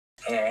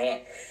All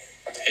right.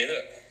 Hit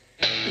it.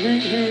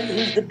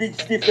 Who's the big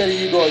stiff out of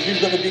you guys?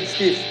 Who's got the big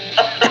stiff?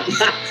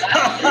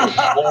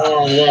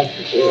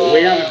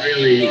 We haven't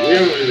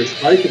really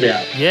spoke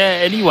about. Yeah,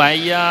 anyway,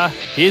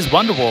 here's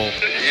Wonderwall.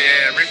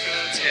 Yeah, ripping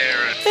and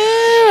tearing.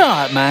 You're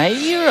right,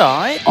 mate, you're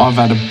right. I've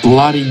had a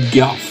bloody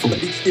gutful. The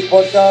Big Stiff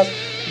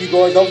Podcast. You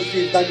guys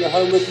obviously have done your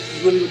homework, which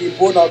is really, really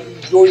important. I've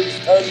enjoyed this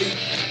totally.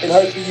 And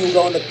hopefully you'll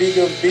go on to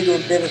bigger and bigger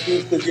and better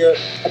things because you're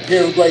a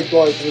pair of great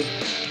guys.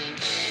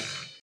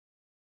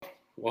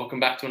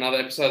 Welcome back to another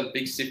episode of the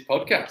Big Stiff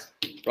Podcast.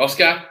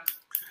 Roscoe,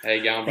 how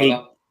you going,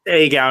 brother? How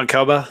you going,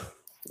 Cobber?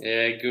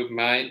 Yeah, good,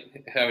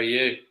 mate. How are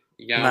you?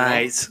 You going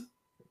Mate,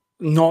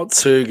 not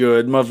too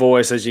good. My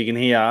voice, as you can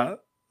hear,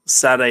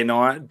 Saturday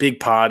night, big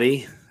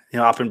party,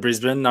 up in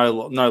Brisbane, no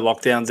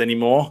lockdowns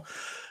anymore.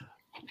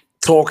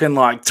 Talking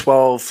like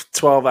 12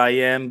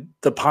 a.m.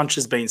 The punch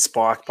has been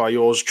spiked by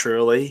yours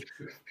truly.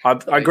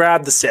 I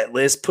grabbed the set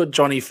list, put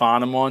Johnny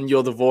Farnham on,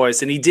 You're the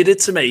Voice, and he did it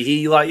to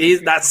me.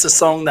 That's the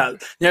song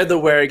that,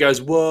 where he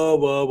goes, whoa,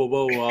 whoa, whoa,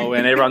 whoa, whoa,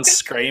 and everyone's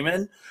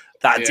screaming.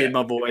 That did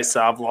my voice,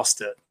 so I've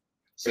lost it.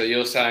 So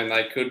you're saying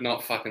they could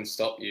not fucking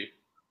stop you?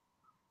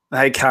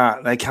 They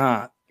can't.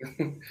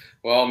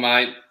 Well,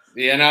 mate,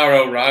 the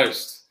NRL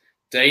roast.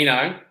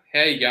 Dino,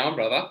 how you going,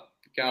 brother?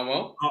 Going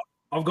well?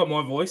 I've got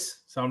my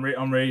voice, so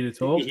I'm ready to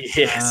talk.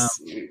 Yes.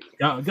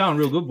 Going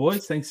real good,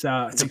 boys. Thanks.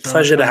 It's a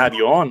pleasure to have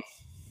you on.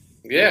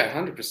 Yeah,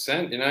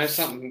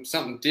 100%.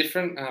 Something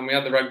different. We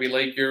had the rugby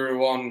league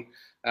guru on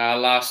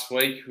last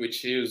week, which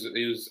he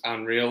was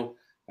unreal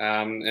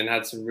and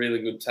had some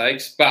really good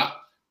takes. But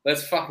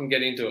let's fucking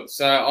get into it.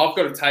 So I've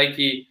got a take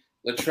here,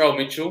 Latrell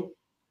Mitchell.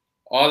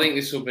 I think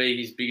this will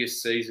be his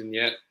biggest season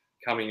yet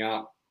coming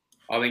up.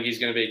 I think he's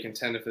going to be a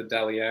contender for the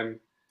Dally M.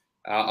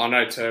 I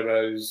know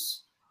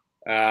Turbo's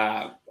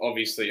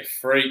obviously a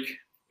freak,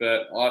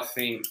 but I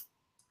think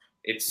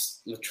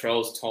it's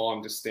Latrell's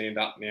time to stand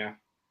up now.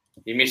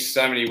 He missed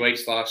so many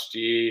weeks last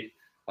year.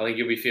 I think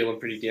he'll be feeling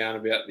pretty down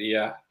about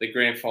the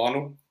grand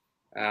final,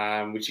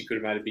 which he could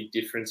have made a big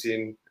difference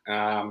in.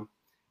 I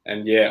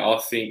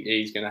think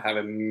he's going to have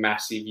a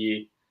massive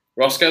year.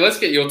 Roscoe, let's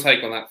get your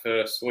take on that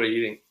first. What do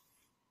you think?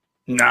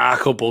 Nah,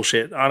 cool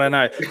bullshit. I don't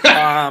know.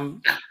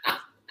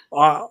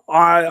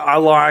 I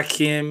like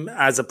him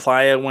as a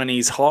player when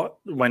he's hot.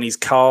 When he's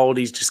cold,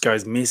 he just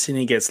goes missing.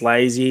 He gets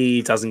lazy.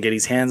 He doesn't get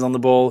his hands on the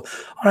ball.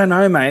 I don't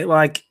know, mate.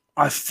 Like,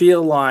 I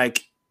feel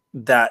like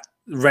that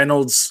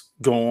Reynolds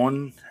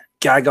gone,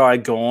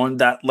 Gagai gone,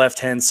 that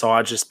left-hand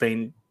side it's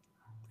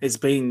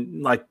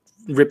been like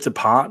ripped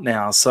apart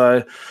now.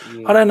 So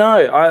I don't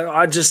know.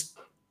 I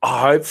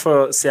hope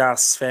for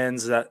South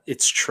fans that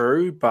it's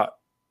true, but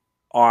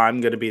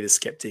I'm going to be the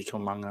skeptic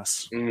among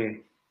us.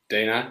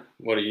 Dino,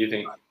 what do you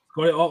think?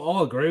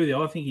 I'll agree with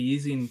you. I think he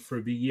is in for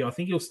a big year. I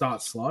think he'll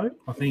start slow.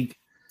 I think,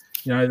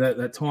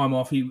 that time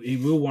off, he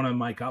will want to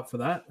make up for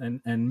that,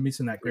 and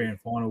missing that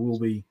grand final will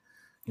be,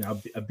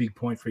 a big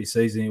point for his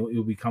season.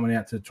 He'll be coming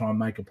out to try and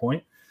make a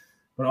point.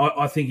 But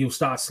I think he'll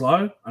start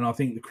slow, and I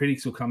think the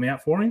critics will come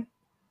out for him.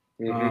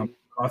 Mm-hmm.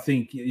 I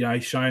think,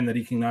 he's shown that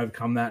he can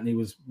overcome that, and he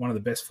was one of the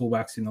best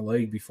fullbacks in the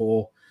league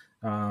before,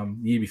 the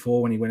year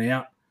before when he went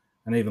out,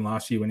 and even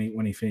last year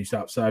when he finished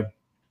up. So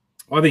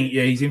I think,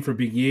 he's in for a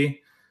big year.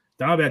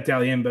 Don't know about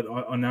Dally M, but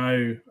I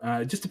know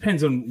it just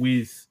depends on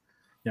with,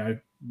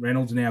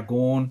 Reynolds now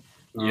gone.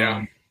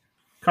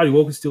 Cody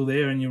Walker's still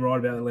there, and you're right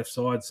about the left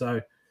side.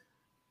 So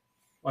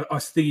I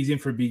think he's in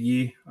for a big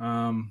year.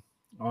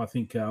 I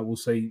think we'll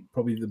see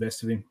probably the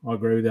best of him. I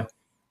agree with you.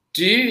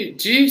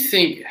 Do you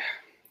think?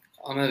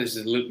 I know this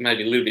is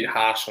maybe a little bit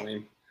harsh on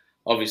him,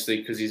 obviously,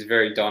 because he's a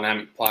very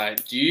dynamic player.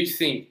 Do you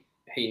think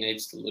he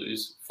needs to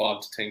lose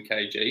 5 to 10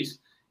 kgs?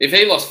 If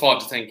he lost 5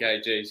 to 10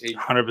 kgs,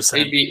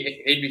 100%.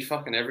 He'd be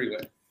fucking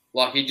everywhere.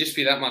 Like, he'd just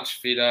be that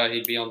much fitter.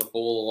 He'd be on the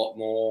ball a lot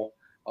more.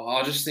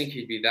 I just think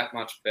he'd be that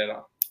much better,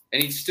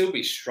 and he'd still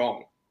be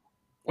strong.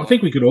 I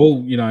think we could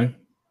all, use all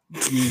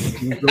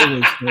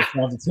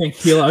 5 to 10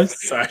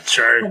 kilos. So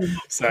true.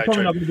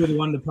 Probably not going to be the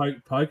one to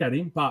poke at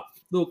him. But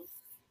look,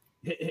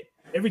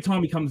 every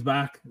time he comes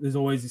back, there's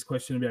always this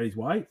question about his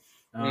weight.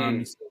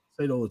 You see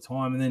it all the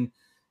time, and then,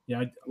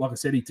 like I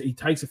said, he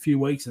takes a few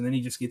weeks, and then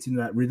he just gets into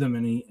that rhythm,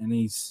 and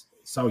he's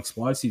so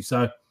explosive.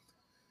 So,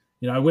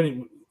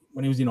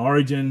 when he was in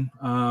Origin,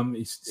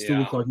 he still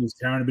looked like he was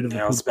carrying a bit of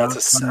I was about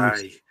to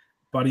say.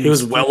 But he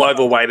was well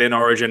overweight in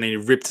Origin, and he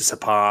ripped us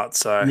apart.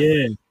 So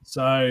yeah.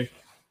 So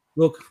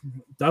look,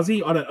 does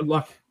he? I don't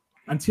like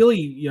until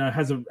he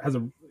has a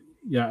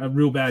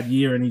real bad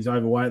year and he's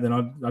overweight. Then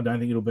I don't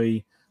think it'll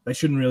be. They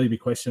shouldn't really be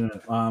questioning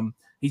it.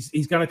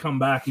 He's going to come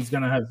back. He's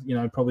going to have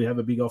probably have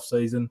a big off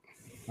season,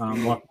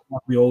 like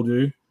we all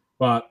do.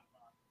 But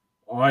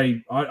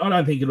I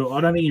don't think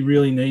he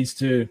really needs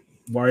to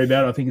worry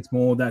about it. I think it's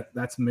more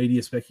that's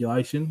media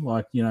speculation.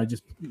 Like,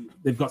 just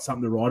they've got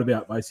something to write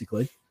about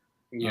basically.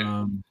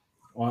 Yeah.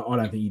 I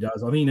don't think he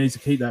does. I think he needs to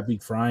keep that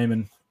big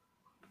frame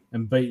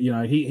and beat.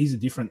 He's a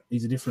different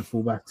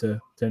fullback to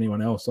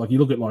anyone else. Like, you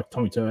look at like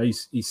Tommy Turbo,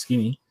 he's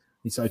skinny,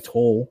 he's so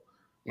tall.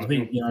 I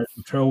think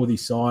Latrell with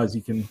his size, he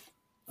can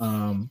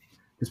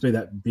just be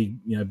that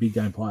big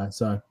game player.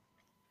 So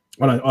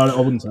I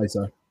wouldn't say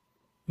so.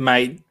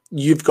 Mate,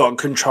 you've got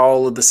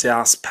control of the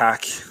South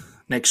pack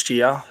next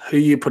year. Who are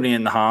you putting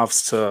in the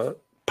halves to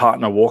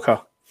partner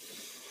Walker?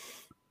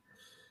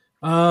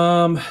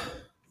 I'd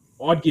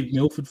give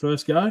Milford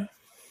first go.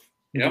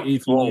 Yeah.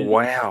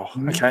 Wow.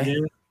 Okay.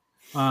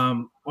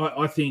 Yeah.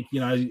 I think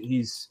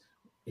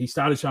he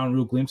started showing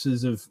real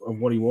glimpses of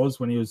what he was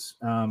when he was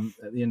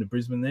at the end of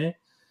Brisbane there.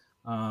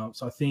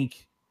 So I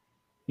think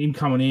him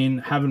coming in,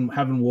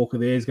 having Walker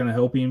there is going to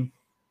help him.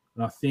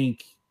 And I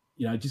think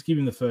just give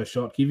him the first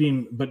shot.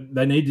 But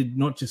they need to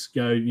not just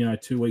go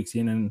 2 weeks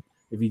in and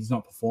if he's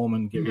not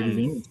performing, get rid of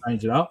him and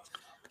change it up.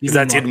 Because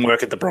that didn't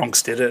work at the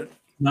Bronx, did it?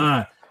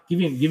 No. Give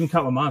him a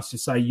couple of months.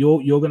 Just say you're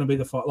going to be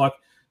the fight. Like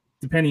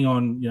depending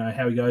on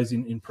how he goes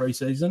in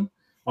preseason,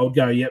 I would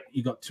go. Yep,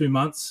 you got 2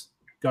 months.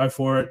 Go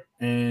for it,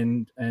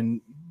 and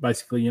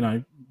basically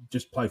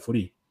just play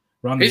footy.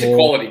 He's a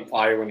quality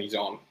player when he's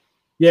on.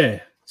 Yeah.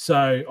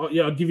 So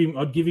I'd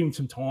give him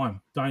some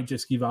time. Don't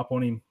just give up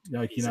on him.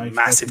 He's a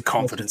massive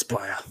confidence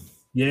player.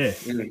 Yeah,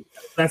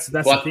 that's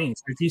the thing.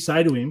 So if you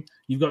say to him,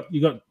 you've got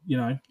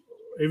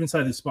even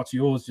say the spot's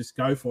yours, just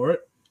go for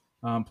it.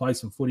 Play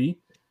some footy.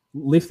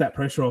 Lift that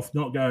pressure off.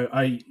 Not go,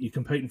 hey, you're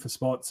competing for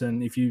spots,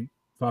 and if you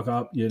fuck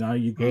up, you're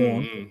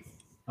gone.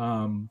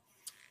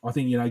 I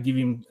think give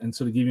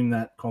him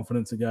that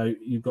confidence to go.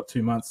 You've got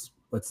 2 months.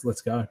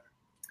 Let's go.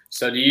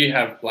 So do you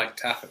have Blake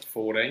Taff at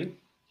 14?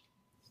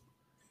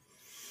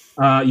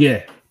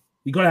 Yeah,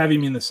 you got to have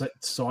him in the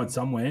side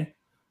somewhere.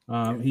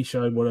 He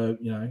showed what a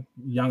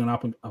young and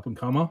up and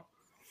comer.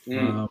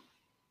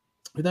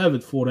 With over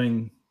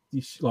 14,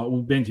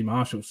 Benji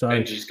Marshall. So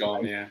Benji's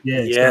gone.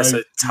 Yeah.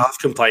 So Taff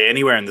can play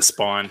anywhere in the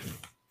spine.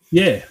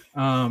 Yeah,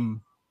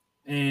 and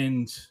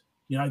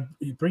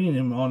bringing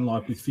him on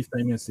with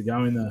 15 minutes to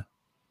go in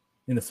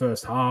the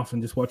first half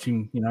and just watch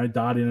him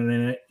dart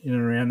in and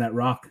around that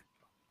ruck.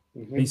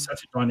 Mm-hmm. He's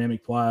such a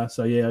dynamic player.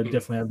 So yeah, I'd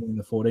definitely have him in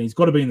the 14. He's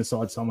got to be in the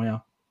side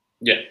somehow.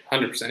 Yeah,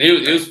 100%.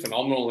 He was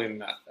phenomenal in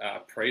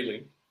that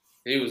prelim.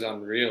 He was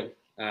unreal.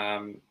 I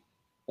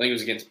think it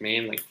was against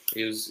Manly.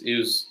 He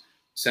was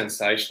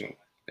sensational.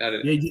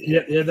 He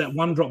had that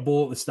one drop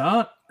ball at the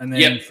start, and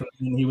then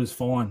he was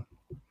fine.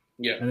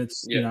 Yeah, and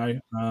it's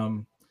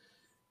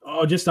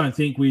I just don't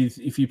think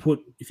if you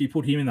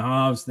put him in the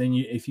halves, then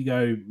if you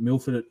go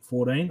Milford at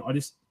 14, I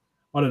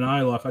don't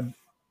know.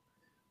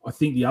 I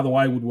think the other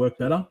way would work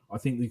better. I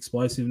think the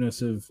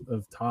explosiveness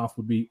of Taff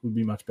would be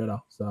much better.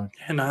 So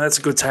that's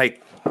a good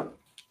take.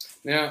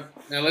 Now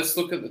let's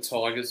look at the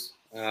Tigers.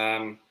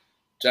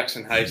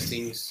 Jackson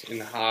Hastings in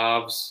the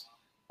halves,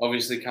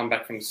 obviously come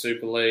back from the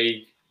Super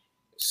League,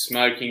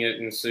 smoking it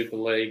in the Super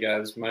League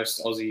as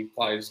most Aussie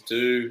players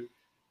do.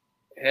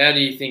 How do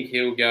you think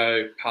he'll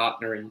go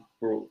partnering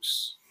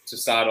Brooks to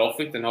start off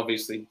with? And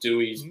obviously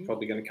Dewey's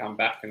probably going to come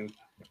back and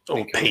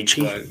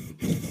Peachy.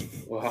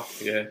 Well,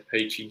 yeah,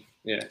 Peachy.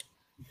 Yeah.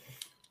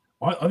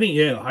 I think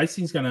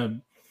Hastings going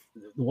to,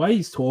 the way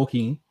he's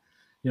talking,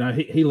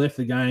 he left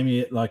the game.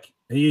 He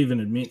even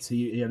admits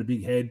he had a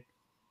big head.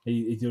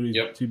 He thought he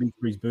was too big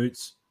for his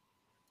boots,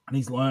 and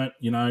he's learnt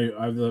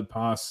over the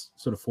past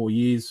sort of 4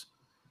 years.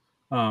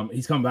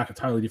 He's come back a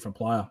totally different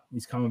player.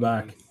 He's coming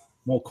back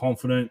more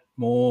confident,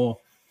 more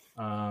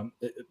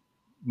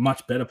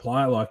much better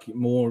player,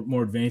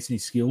 more advanced in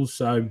his skills.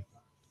 So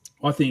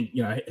I think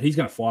he's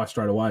going to fire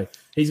straight away.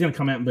 He's going to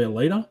come out and be a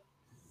leader.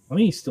 I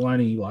think he's still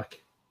only 25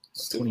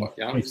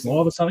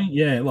 or something.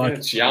 Yeah,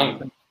 it's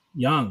young.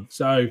 Young.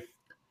 So,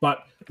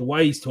 but the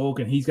way he's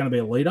talking, he's going to be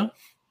a leader.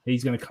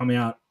 He's going to come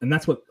out, and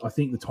that's what I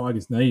think the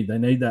Tigers need. They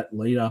need that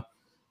leader,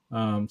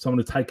 someone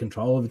to take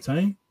control of the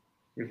team.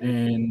 Mm-hmm.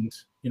 And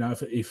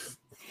if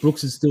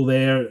Brooks is still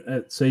there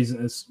at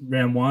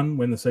round one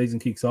when the season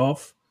kicks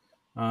off,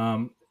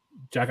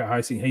 Jacko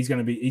Hastings, he's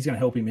going to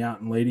help him out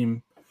and lead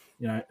him,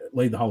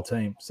 lead the whole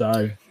team.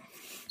 So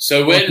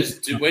where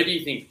do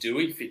you think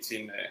Dewey fits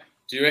in there?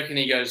 Do you reckon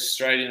he goes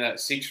straight in that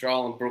 6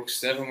 role and Brooks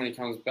 7 when he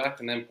comes back,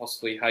 and then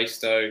possibly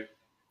Hasto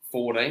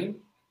 14?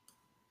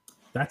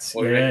 That's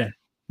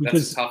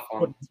That's a tough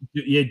one.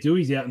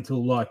 Dewey's out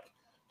until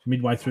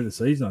midway through the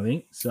season, I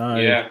think.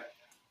 So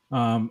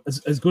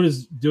as good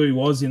as Dewey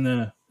was in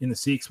the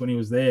 6 when he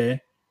was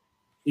there,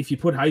 if you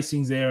put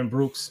Hastings there and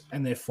Brooks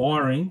and they're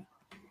firing,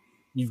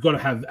 you've got to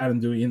have Adam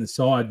Dewey in the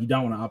side. You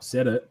don't want to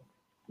upset it.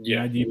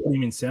 Yeah. Do you put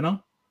him in centre?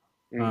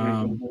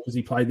 Because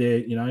he played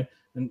there,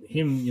 and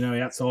him,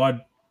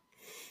 outside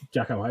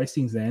Jacko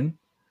Hastings then,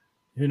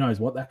 who knows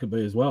what that could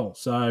be as well.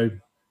 So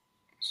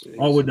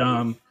I would,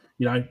 I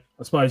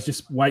suppose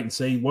just wait and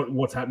see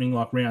what's happening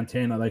round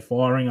 10. Are they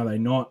firing? Are they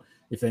not?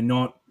 If they're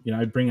not,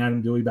 bring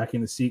Adam Dewey back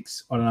in the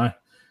 6. I don't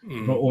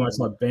know. Almost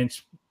like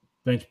bench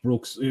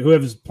Brooks,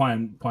 whoever's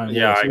playing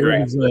Yeah, I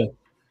agree.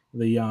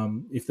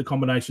 If the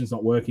combination's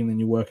not working, then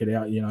you work it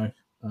out,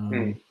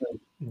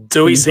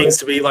 Dewey seems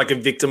to be a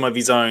victim of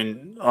his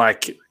own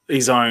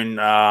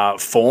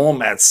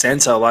form at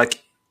centre.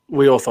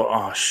 We all thought,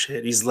 oh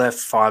shit, he's left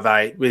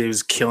 5'8", he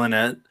was killing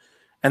it,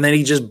 and then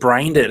he just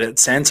brained it at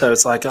centre.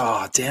 It's like,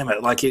 oh damn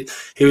it! Like he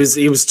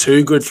was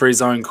too good for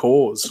his own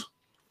cause.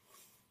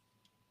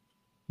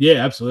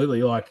 Yeah,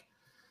 absolutely. Like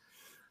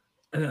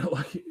I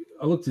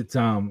looked at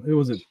who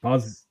was it,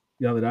 Buzz,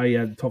 the other day. He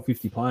had top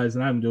 50 players,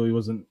 and Adam Dewey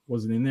wasn't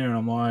in there. And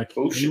I'm like,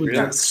 bullshit.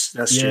 That's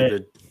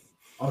stupid.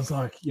 I was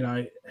like,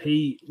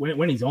 he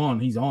when he's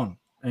on,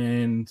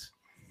 and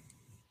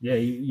yeah,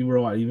 you were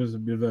right. He was a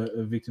bit of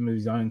a victim of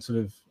his own sort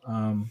of,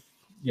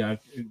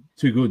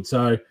 too good.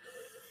 So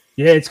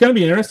yeah, it's going to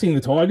be interesting.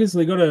 The Tigers,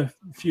 they got a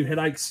few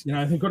headaches.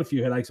 They've got a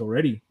few headaches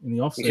already in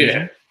the off season.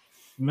 Yeah.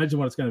 Imagine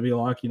what it's going to be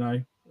like.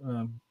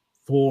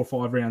 4 or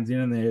 5 rounds in,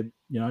 and they're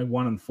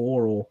 1-4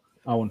 or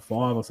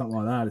 0-5 or something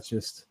like that. It's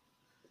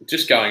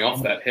just going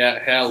off that.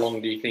 How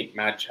long do you think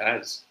Madge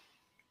has?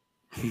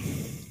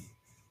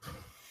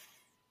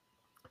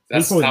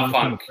 That's a tough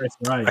one.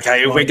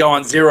 Okay, if we go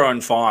on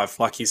 0-5,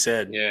 like you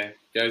said. Yeah,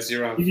 go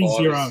 0-5. If he's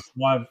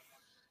 0-5,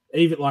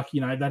 even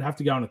they'd have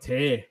to go on a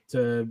tear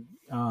to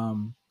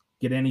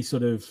get any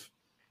sort of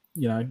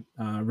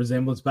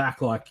resemblance back.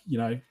 Have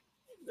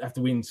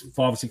to win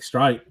 5 or 6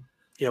 straight.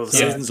 Yeah, well, the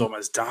season's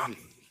almost done.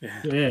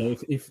 Yeah,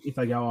 if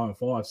they go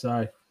 0-5,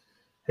 so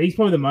he's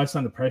probably the most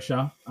under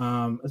pressure.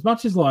 As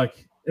much as and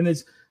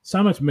there's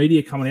so much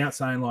media coming out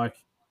saying they're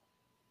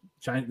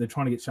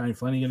trying to get Shane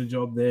Flanagan a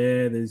job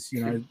there. There's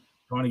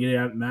trying to get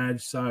out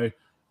Madge. So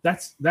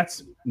that's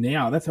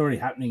already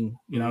happening.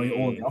 All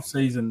in the off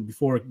season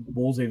before a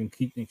ball's even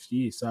kicked next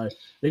year. So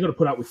they've got to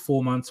put up with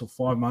 4 months or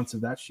 5 months of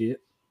that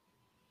shit.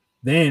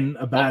 Then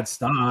a bad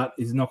start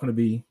is not going to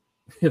be,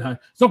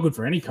 it's not good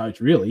for any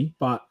coach really.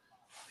 But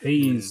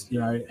he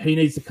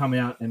needs to come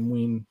out and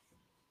win.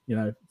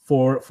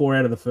 4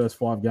 out of the first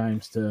 5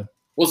 games to.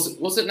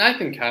 Was it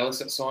Nathan Kalis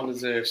that signed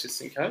as their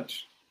assistant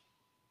coach?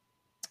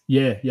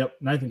 Yeah, yep.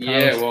 Nathan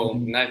Kalis. Yeah, well,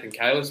 Nathan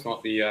Kalis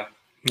might be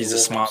he's a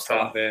smart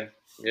start there.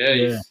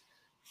 Yeah,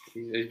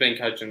 he's been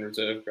coaching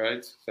reserve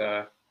grades,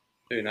 so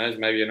who knows?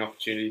 Maybe an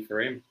opportunity for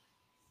him.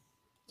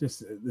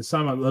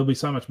 There'll be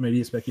so much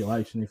media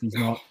speculation if he's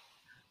not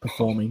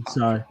performing.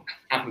 So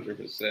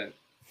 100%.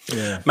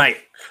 Yeah, mate.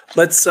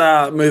 Let's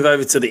move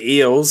over to the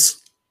Eels.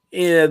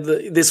 Yeah,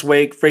 this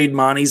week, Reid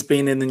Marnie's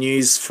been in the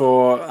news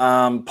for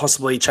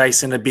possibly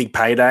chasing a big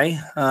payday.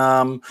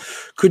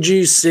 Could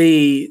you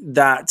see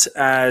that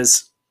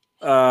as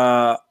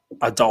a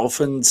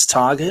Dolphins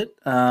target?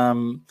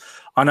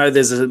 I know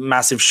there's a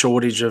massive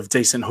shortage of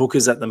decent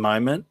hookers at the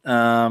moment.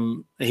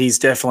 He's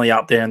definitely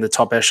up there in the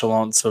top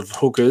echelons of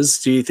hookers.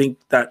 Do you think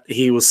that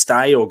he will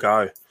stay or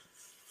go?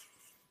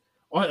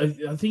 I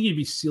think you'd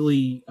be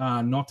silly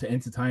not to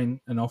entertain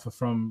an offer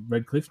from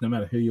Redcliffe, no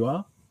matter who you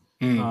are.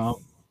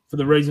 For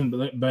the reason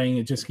being,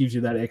 it just gives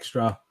you that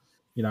extra,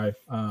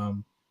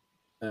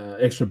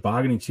 extra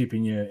bargaining chip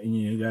in your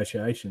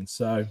negotiations.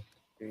 So,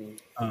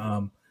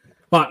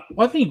 but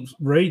I think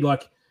Reid,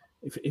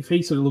 if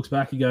he sort of looks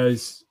back, he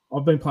goes,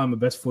 "I've been playing my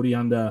best footy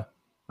under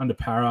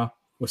Para.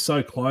 We're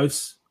so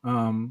close.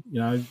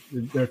 They're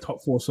a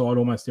top 4 side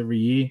almost every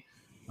year.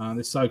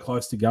 They're so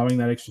close to going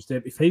that extra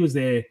step. If he was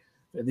there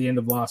at the end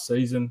of last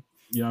season,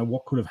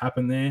 what could have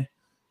happened there?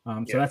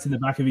 So that's in the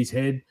back of his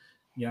head."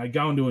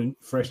 Going to a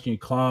fresh new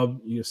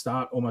club, you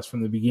start almost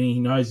from the beginning. He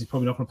knows he's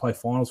probably not going to play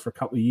finals for a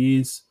couple of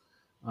years.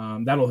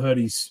 That'll hurt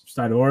his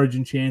state of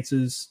origin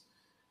chances.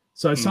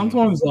 So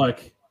sometimes,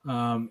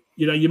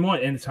 you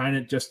might entertain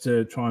it just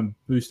to try and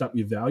boost up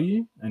your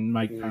value and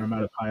make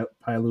Parramatta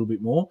pay a little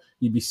bit more.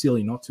 You'd be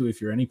silly not to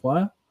if you're any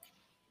player.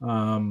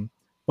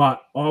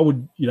 But I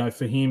would,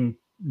 for him,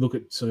 look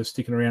at sort of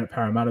sticking around at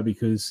Parramatta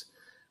because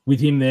with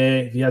him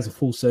there, if he has a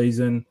full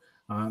season,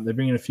 they're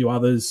bringing a few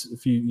others,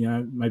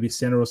 maybe a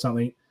centre or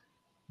something.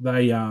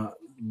 They're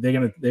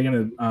gonna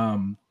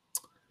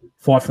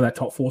fight for that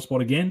top 4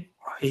 spot again.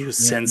 He was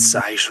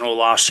sensational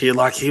last year.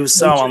 He was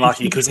so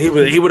unlucky because he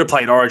would have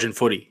played Origin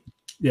footy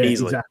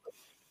easily. Exactly.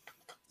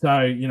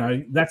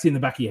 So that's in the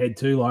back of your head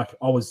too. I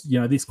was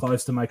this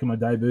close to making my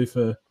debut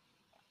for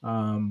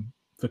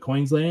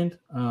Queensland,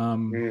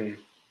 and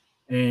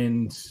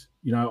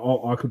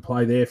I could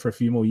play there for a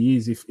few more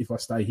years if I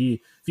stay here.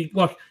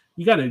 If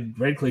you go to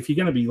Redcliffe, you're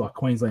going to be like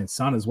Queensland's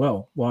son as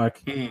well.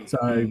 There's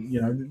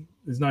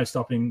no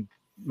stopping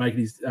making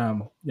his,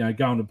 going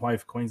to play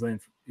for Queensland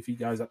if he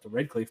goes up to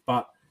Redcliffe.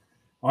 But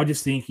I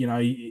just think, you're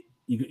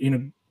in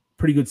a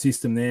pretty good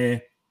system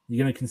there.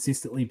 You're going to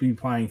consistently be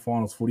playing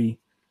finals footy.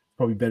 It's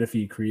probably better for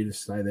your career to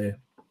stay there.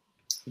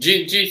 Do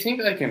you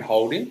think they can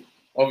hold him?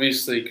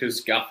 Obviously,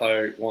 because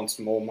Gutho wants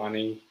more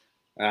money.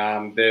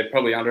 They're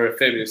probably under a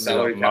fair bit of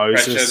salary cap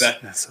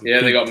pressure.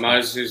 They got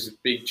Moses, who's a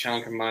big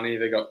chunk of money.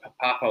 They got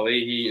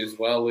Papali'i as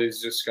well,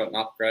 who's just got an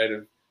upgrade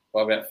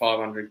by about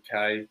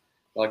 $500K.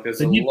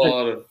 There's a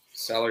lot of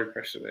salary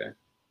pressure there.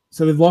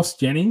 So they've lost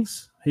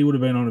Jennings. He would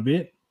have been on a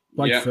bit.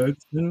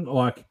 Ferguson,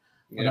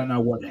 I don't know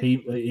what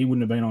he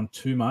wouldn't have been on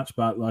too much,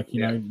 but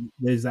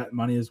there's that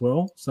money as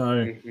well.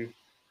 So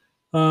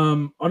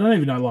I don't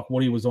even know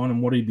what he was on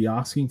and what he'd be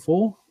asking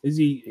for. Is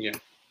he? Yeah.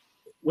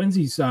 When's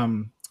his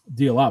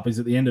deal up? Is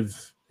at the end of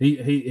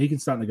he can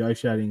start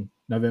negotiating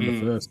November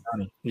 1st,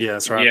 doesn't he? Yeah,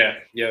 that's right.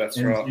 Yeah, that's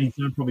And right. he's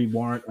going to probably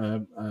warrant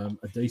a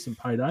decent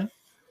payday.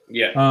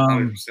 Yeah,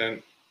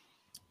 100%.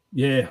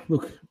 Yeah,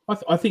 look,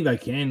 I think they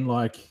can.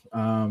 Like,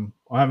 I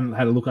haven't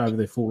had a look over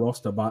their full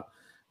roster, but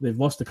they've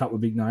lost a couple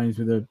of big names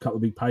with a couple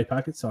of big pay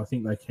packets, so I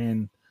think they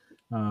can.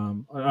 I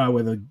don't know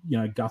whether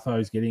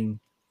Gutho's getting,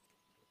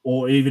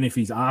 or even if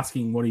he's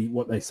asking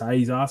what they say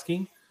he's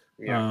asking.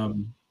 Yeah.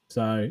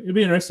 So it'll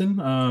be interesting.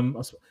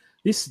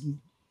 This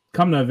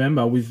come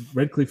November with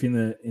Redcliffe in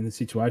the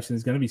situation,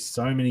 there's going to be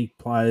so many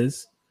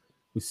players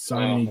with so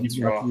many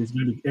different. Right. There's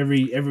going to be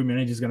every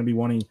manager's going to be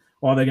wanting.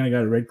 Oh, they're going to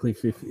go to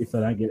Redcliffe if they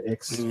don't get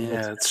X.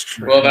 Yeah, that's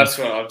true. Well, that's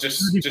what I've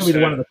just probably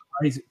heard. one of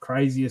the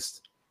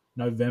craziest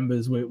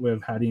Novembers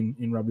we've had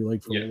in rugby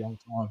league for a long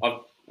time.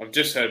 I've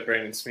just heard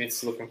Brandon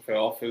Smith's looking for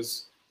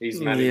offers. He's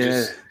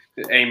managers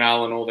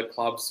emailing all the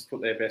clubs to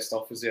put their best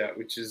offers out,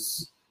 which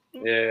is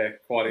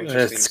quite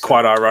interesting. It's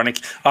quite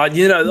ironic.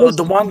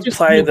 The one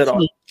player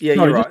that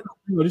you're right.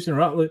 I'll just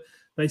interrupt.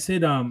 They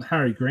said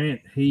Harry Grant,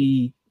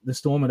 the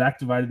Storm had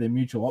activated their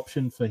mutual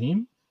option for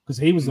him because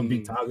he was a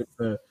big target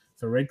for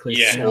Redcliffe.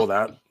 Yeah, saw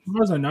that. As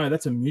far as I know,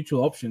 that's a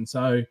mutual option,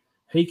 so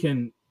he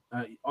can.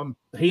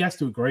 He has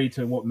to agree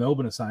to what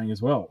Melbourne are saying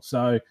as well.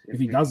 So if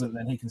he doesn't,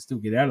 then he can still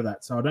get out of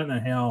that. So I don't know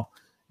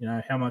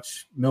how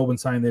much Melbourne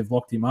saying they've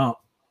locked him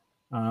up.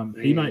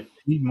 He might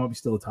be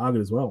still a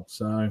target as well.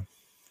 So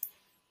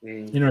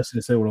interesting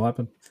to see what will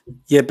happen.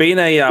 Yeah, being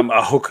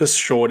a hooker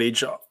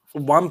shortage,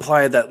 one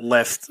player that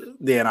left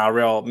the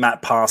NRL,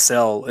 Matt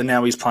Parcell, and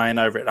now he's playing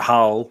over at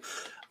Hull.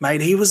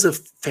 Mate, he was a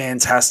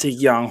fantastic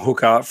young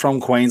hooker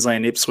from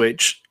Queensland,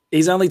 Ipswich.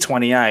 He's only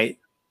 28.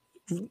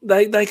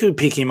 They could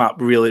pick him up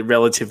really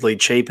relatively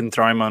cheap and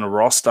throw him on a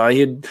roster.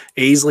 He'd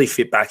easily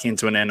fit back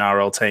into an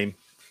NRL team.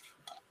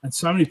 And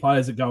so many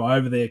players that go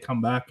over there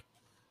come back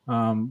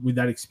with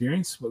that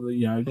experience. Go over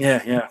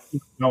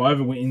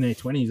in their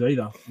 20s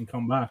either and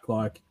come back.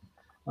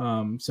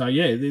 And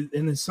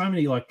there's so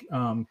many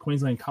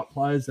Queensland Cup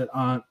players that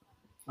aren't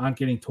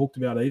getting talked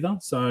about either.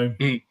 So.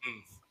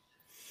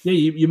 Yeah,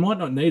 you might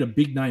not need a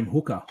big name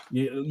hooker.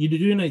 You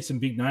do need some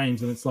big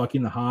names, and it's like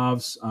in the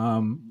halves,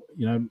 a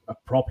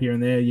prop here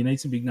and there. You need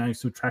some big names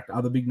to attract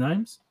other big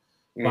names,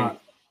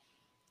 but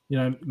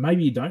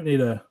maybe you don't need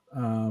a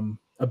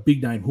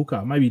big name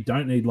hooker. Maybe you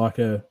don't need like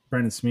a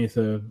Brandon Smith,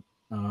 or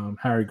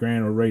Harry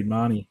Grant, or Reid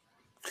Marnie.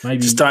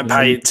 Maybe just don't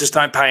pay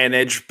an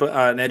edge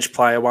player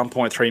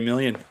 $1.3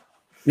 million.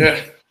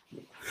 Yeah,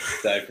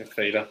 Dave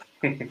McFeeder.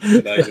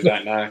 For those who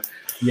don't know,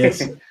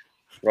 yes,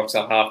 rocks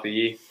up half the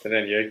year, but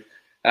then you.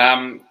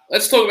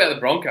 Let's talk about the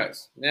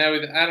Broncos. Now,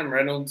 with Adam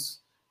Reynolds,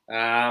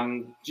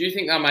 do you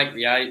think they'll make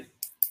the 8?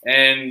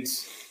 And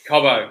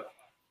Cobbo,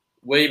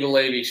 we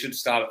believe he should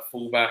start at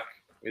fullback.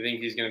 We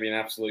think he's going to be an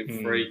absolute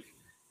freak.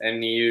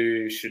 And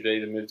you should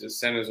either move to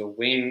centres or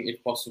wing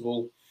if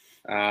possible.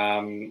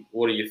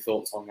 What are your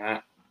thoughts on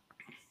that?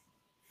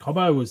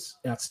 Cobbo was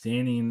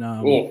outstanding.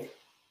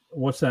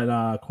 What's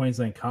that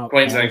Queensland Cup?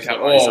 Queensland Cup.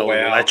 Oh,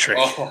 wow.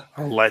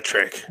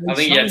 Electric. I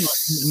think he had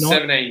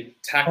 17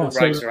 tackle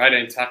breaks or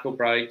 18 tackle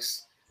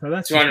breaks. So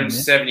that's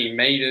 270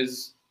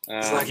 metres.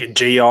 It's like a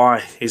GI.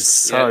 He's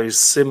so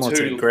similar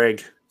to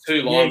Greg.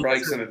 2 line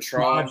breaks and a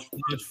try.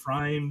 Large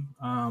frame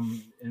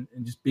and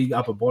just big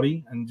upper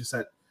body and just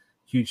that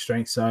huge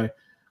strength. So,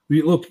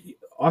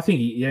 I think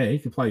he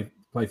could play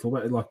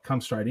fullback, come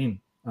straight in.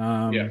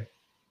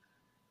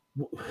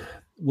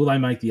 Will they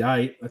make the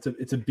 8?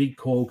 It's a big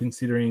call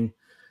considering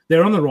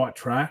they're on the right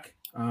track.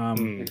 I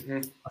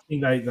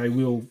think they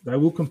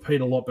will compete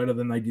a lot better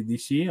than they did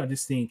this year. I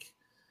just think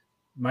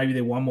maybe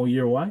they're one more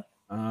year away.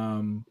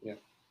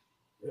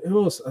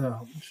 Who else?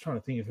 I'm just trying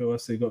to think of who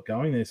else they got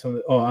going there. So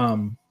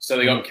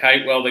they got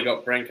Catewell, they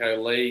got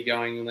Brenko Lee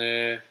going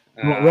there.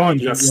 Ryan,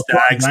 you got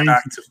Staggs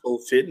back to full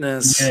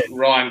fitness. Yeah.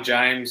 Ryan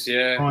James,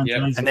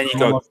 James, and then you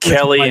got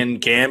Kelly and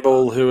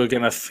Gamble who are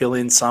going to fill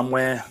in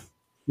somewhere.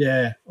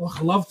 Yeah,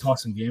 I love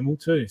Tyson Gamble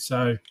too.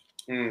 So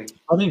I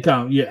think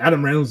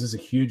Adam Reynolds is a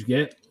huge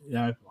get.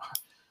 I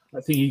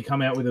think he'd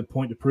come out with a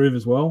point to prove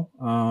as well.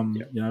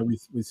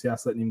 With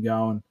South letting him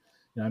go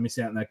and miss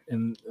out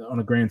on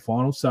a grand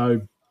final. So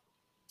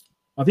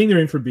I think they're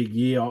in for a big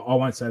year. I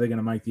won't say they're going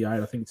to make the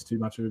 8. I think it's too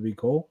much of a big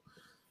call.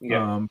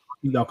 I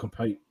think they'll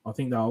compete. I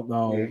think they'll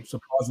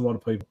surprise a lot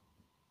of people.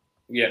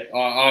 Yeah,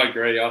 I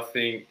agree. I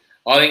think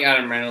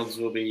Adam Reynolds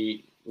will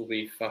be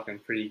fucking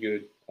pretty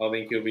good. I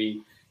think he'll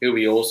be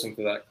awesome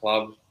for that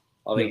club.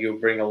 I think he'll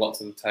bring a lot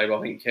to the table.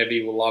 I think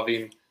Kevy will love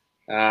him.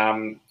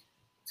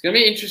 It's going to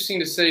be interesting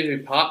to see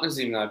who partners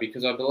him, though,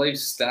 because I believe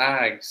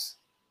Staggs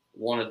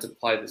wanted to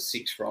play the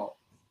 6 role,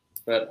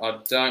 but I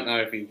don't know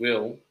if he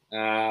will.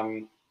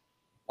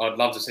 I'd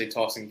love to see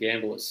Tyson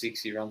Gamble at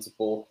 6. He runs the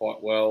ball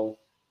quite well.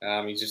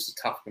 He's just a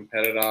tough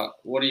competitor.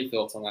 What are your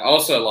thoughts on that? I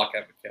also like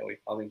Abbott Kelly.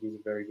 I think he's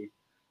a very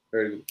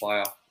good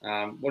player.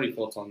 What are your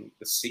thoughts on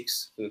the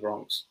 6 for the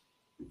Bronx?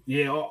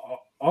 Yeah,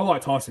 I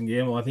like Tyson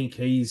Gamble. I think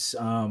he's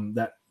you've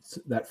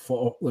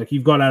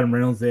got Adam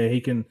Reynolds there. He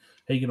can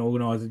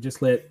organise it.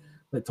 Just let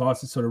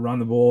Tyson sort of run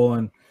the ball,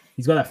 and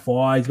he's got that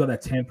fire. He's got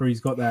that temper. He's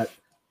got that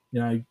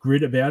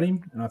grit about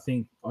him, and I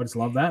think I just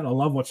love that. I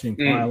love watching him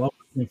play. I love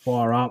watching him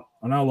fire up.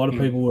 I know a lot of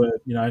people were,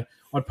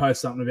 I'd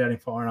post something about him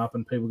firing up,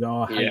 and people go,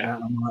 "Oh, I hate that."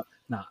 And I'm like,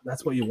 nah,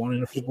 that's what you want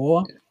in a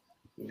footballer.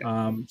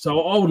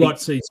 So I would like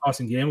to see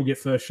Tyson Gamble get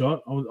first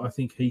shot. I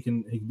think he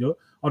can do it.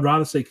 I'd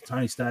rather see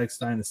Tony Staggs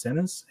stay in the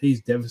centres.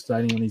 He's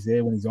devastating when he's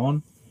there, when he's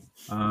on.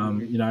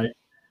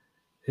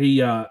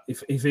 He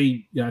if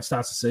he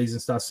starts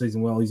the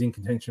season well, he's in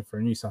contention for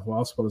a New South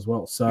Wales spot as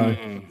well. So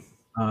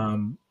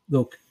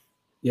look,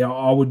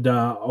 I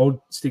would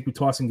stick with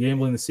Tyson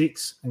Gamble in the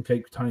 6 and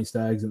keep Tony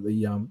Staggs at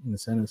the in the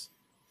centres.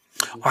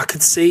 I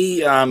could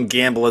see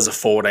Gamble as a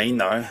 14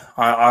 though.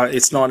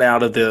 It's not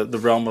out of the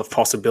realm of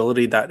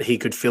possibility that he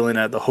could fill in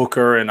at the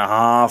hooker and a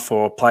half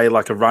or play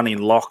like a running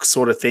lock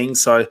sort of thing.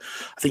 So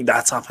I think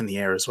that's up in the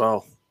air as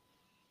well.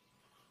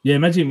 Yeah,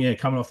 imagine him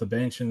coming off the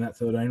bench in that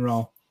 13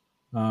 role.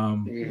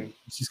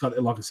 He's just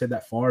got, like I said,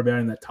 that fire about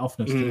him, that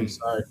toughness too.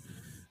 So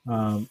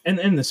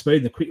and the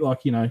speed, the quick,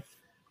 you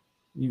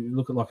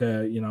look at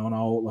an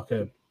old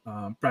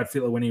Brad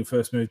Fittler when he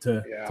first moved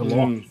to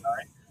lock.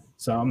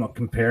 So I'm not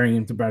comparing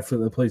him to Brad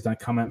Fittler. Please don't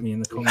come at me in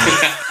the comments.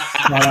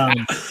 But,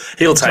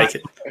 he'll take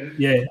it.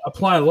 Yeah, a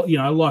player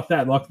like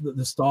that, like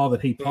the style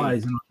that he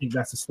plays, and I think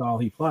that's the style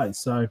he plays.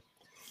 So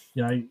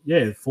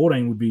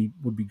 14 would be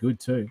good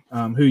too. Who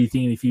are you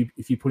thinking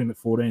if you put him at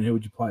 14? Who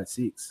would you play at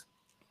 6?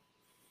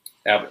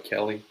 Albert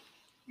Kelly.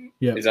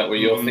 Yeah. Is that what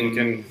you're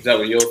thinking?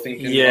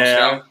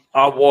 Yeah, Moscow?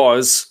 I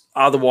was.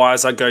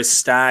 Otherwise, I'd go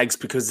Stags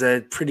because they're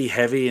pretty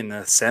heavy in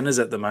the centres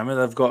at the moment.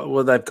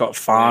 They've got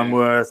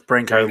Farnworth,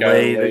 Brenko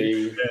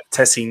Lee,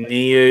 Tessie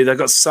Niu. They've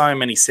got so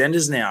many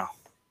centres now.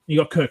 You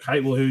got Kirk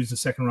Hatewell, who's the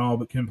second row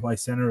but can play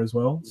centre as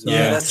well. So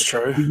that's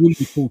true. He wouldn't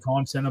be full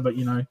time centre, but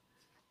you can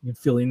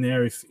fill in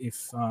there if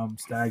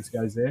Stags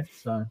goes there.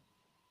 So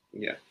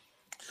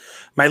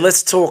mate,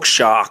 let's talk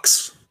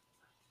Sharks.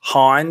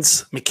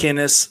 Hines,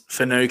 McInnes,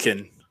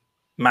 Finucane.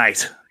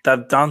 Mate,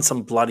 they've done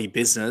some bloody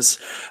business.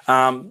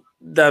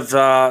 They've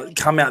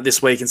come out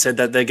this week and said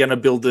that they're going to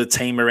build the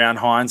team around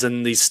Hines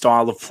and the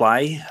style of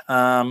play.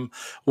 How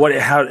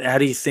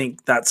do you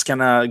think that's going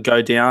to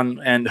go down,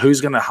 and who's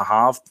going to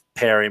half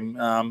pair him?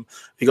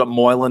 You got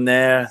Moylan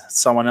there,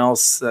 someone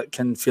else that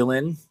can fill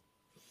in.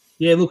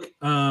 Yeah, look,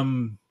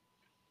 I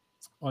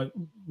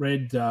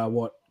read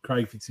what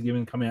Craig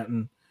Fitzgibbon come out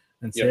and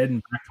said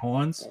and backed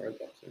Hines.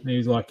 And he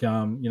was like,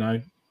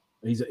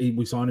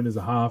 we signed him as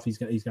a half. He's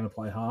going to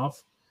play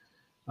half.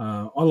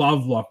 I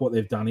love what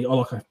they've done.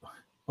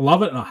 I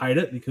love it and I hate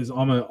it because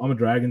I'm a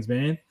Dragons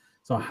man,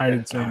 so I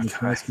hated seeing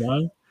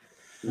McInnes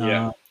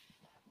go.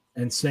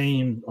 And seeing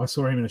him, I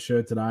saw him in a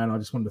shirt today, and I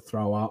just wanted to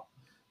throw up.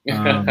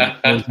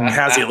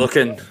 How's he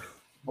looking?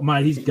 Oh,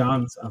 mate, his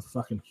guns are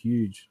fucking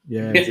huge.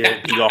 Yeah,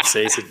 big off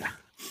season.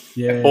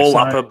 Yeah,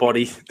 upper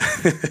body.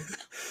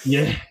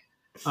 Yeah.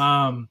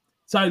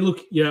 So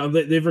look,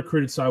 they've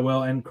recruited so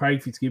well, and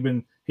Craig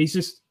Fitzgibbon, he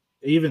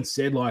even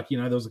said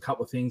there was a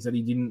couple of things that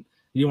he didn't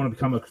want to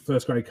become a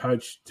first grade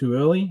coach too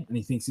early, and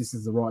he thinks this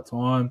is the right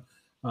time.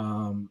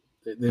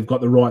 They've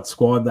got the right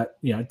squad.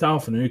 That Dale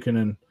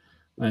Finucane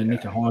and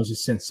Nick Hines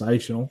is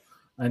sensational,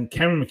 and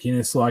Cameron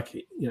McInnes,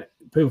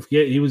 people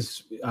forget he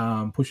was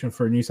pushing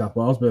for a New South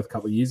Wales berth a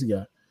couple of years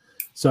ago.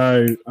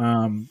 So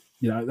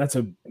that's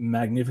a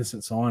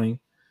magnificent signing.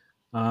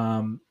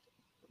 Do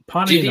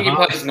you think he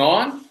plays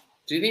 9?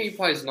 Do you think he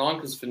plays 9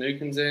 because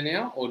Finucane's there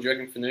now, or do you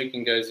reckon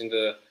Finucane goes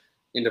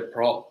into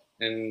prop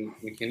and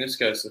McInnes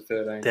goes to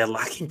 13? They're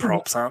lacking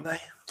props, aren't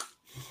they?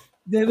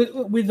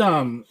 With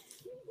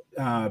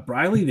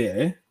Brayley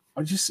there,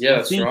 that's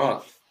think,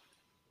 right.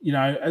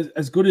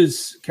 As good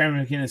as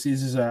Cameron McInnes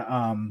is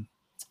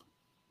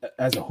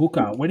as a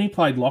hooker, when he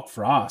played lock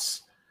for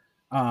us,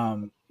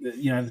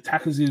 the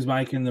tackles he was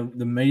making,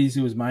 the meters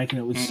he was making,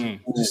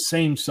 it just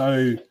seemed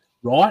so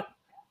right.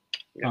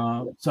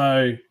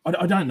 So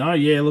I don't know.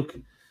 Yeah, look,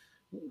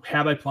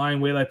 how they play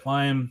him, where they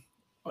play him.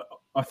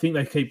 I think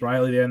they keep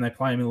Brayley there and they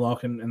play him in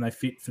lock and they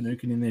fit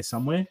Finucane in there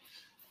somewhere.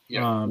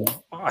 Yeah.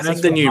 I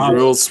think the new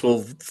rules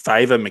will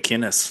favour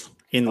McInnes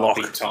in lock.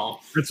 Big time.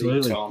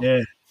 Absolutely. Big time.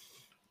 Yeah.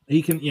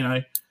 He can,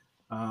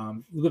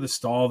 look at the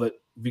style that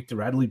Victor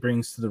Radley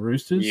brings to the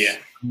Roosters. Yeah.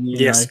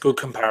 Yes, good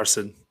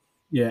comparison.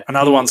 Yeah.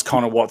 Another one's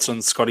Connor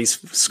Watson, Scotty's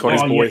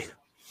boy. Yeah.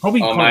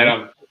 Probably. Oh,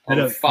 mate,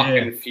 I'm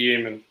fucking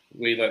fuming.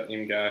 We let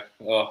him go.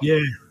 Oh, yeah.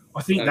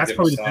 I think that's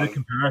probably the better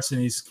comparison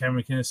is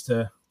Cameron McInnes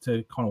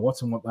to Connor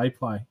Watson, what they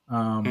play.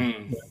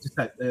 Just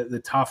that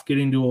the tough, get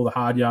into all the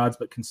hard yards,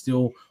 but can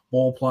still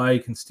ball play,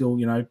 can still,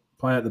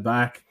 play at the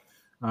back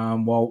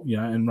while,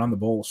 and run the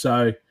ball.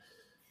 So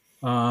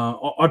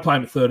I'd play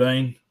him at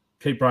 13,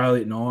 keep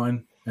Brayley at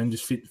 9, and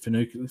just fit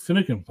Finucane.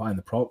 Finucane play in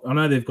the prop. I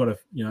know they've got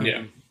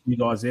you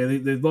guys there.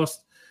 They've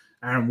lost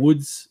Aaron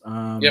Woods.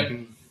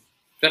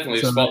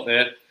 Definitely a spot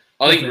there.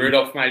 I think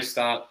Rudolph may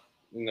start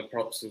in the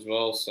props as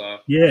well. So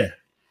yeah,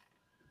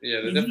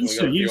 they definitely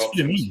got a few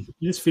options.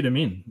 You just fit him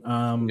in.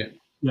 I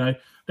don't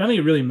think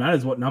it really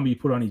matters what number you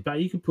put on his back.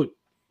 You can put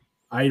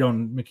 8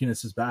 on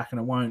McInnes' back, and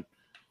it won't.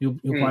 He'll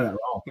play that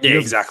role. Yeah,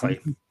 exactly.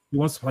 He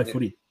wants to play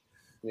footy.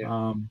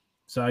 Yeah.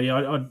 So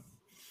I'd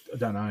I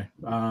don't know.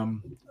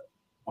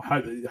 I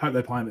hope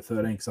they play him at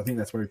 13 because I think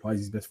that's where he plays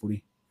his best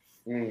footy.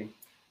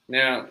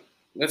 Now,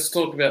 let's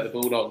talk about the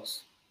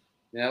Bulldogs.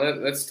 Now,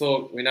 let's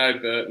talk. We know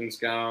Burton's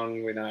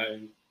gone. We know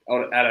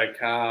Addo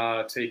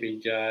Carr,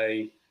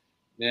 TPJ.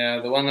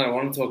 Now, the one that I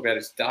want to talk about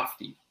is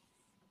Dufty,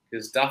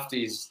 because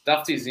Dufty's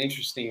an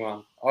interesting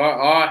one.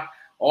 I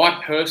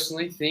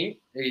personally think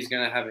he's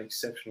going to have an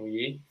exceptional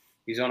year.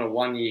 He's on a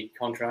 1-year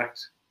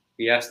contract.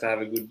 He has to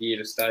have a good year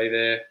to stay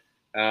there.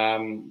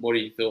 What are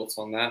your thoughts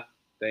on that,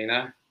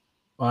 Dino?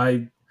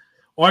 I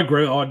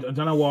agree. I don't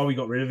know why we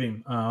got rid of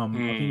him. I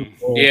think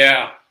it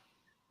was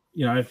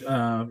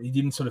all, he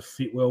didn't sort of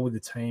fit well with the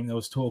team. There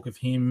was talk of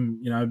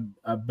him,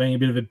 being a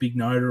bit of a big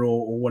noter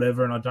or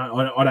whatever, and I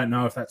don't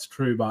know if that's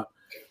true, but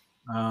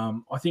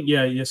I think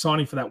you're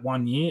signing for that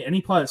 1 year.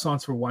 Any player that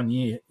signs for 1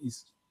 year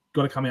is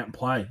got to come out and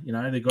play.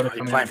 They've got to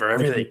come out for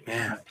everything.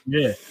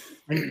 Yeah.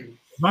 And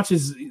as much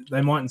as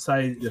they mightn't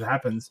say it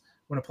happens,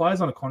 when a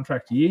player's on a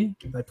contract year,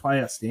 they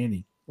play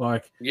outstanding.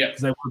 Because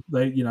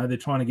they're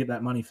trying to get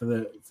that money for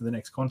the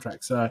next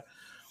contract. So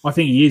I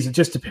think he is. It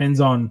just depends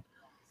on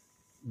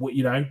what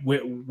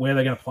where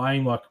they're going to play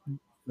him. Like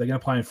they're going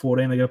to play in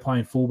 14, they're going to play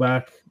in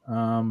fullback.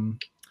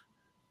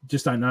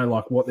 Just don't know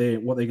what they're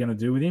going to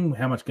do with him,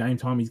 how much game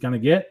time he's going to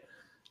get.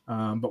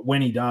 But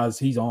when he does,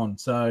 he's on.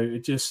 So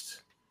it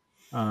just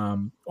I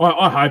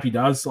hope he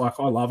does. I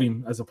love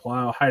him as a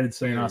player. I hated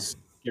seeing us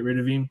get rid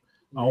of him.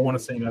 I want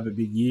to see him have a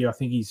big year. I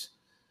think he's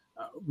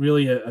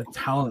really a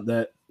talent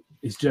that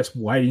is just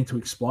waiting to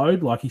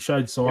explode. He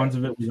showed signs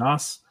of it with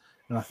us.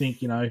 And I think,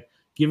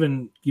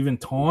 given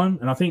time,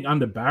 and I think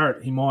under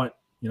Barrett, he might,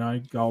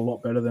 go a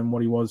lot better than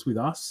what he was with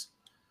us.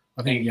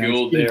 I think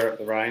Gould there at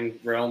the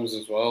Realms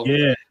as well.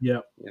 Yeah.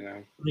 I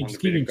think just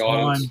give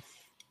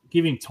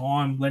him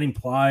time, let him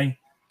play.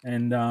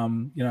 And,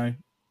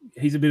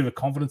 he's a bit of a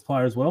confidence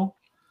player as well.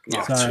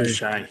 Yeah,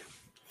 touche.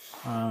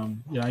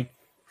 I'm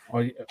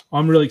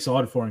really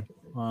excited for him.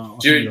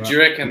 Do you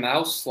reckon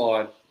they'll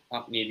slide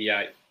up near the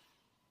 8?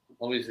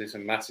 Obviously,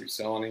 some massive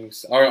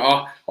signings.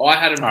 I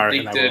had them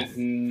predicted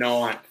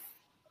 9th.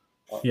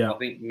 I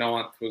think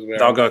 9th was where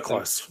they'll go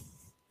close.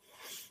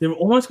 They've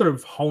almost got a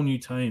whole new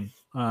team.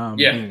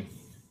 You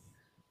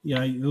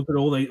look at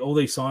all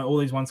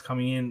these ones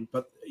coming in,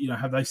 but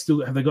have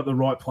they got the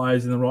right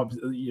players in the right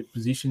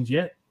positions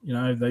yet?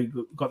 Have they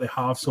got their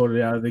half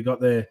sorted out? Have they got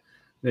their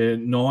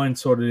 9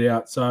 sorted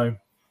out? So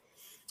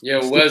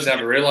where's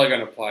Amarillo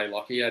going to play?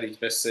 He had his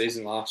best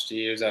season last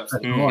year. He was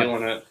absolutely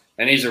killing it,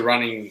 and he's a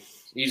running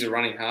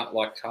half.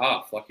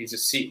 He's a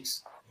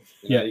 6.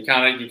 You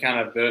can't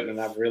have Burton and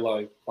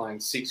Avarillo playing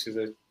 6 because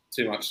they're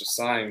too much the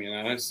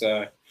same.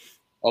 So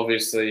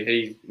obviously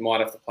he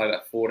might have to play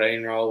that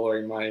 14 role,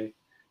 or he may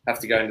have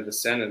to go into the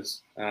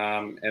centres.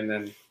 And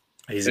then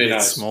he's a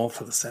bit small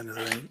for the centres,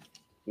 I think.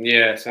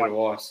 Yeah, so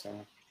do I. So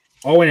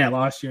I went out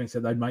last year and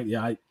said they'd make the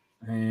 8,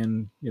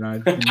 and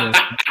didn't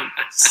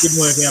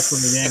work out for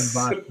me then.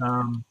 But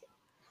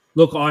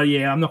look,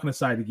 I'm not going to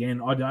say it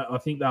again. I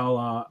think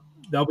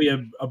they'll be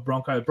a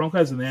Bronco.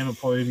 Broncos and them will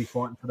probably be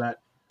fighting for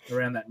that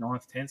around that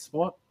 9th, 10th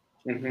spot,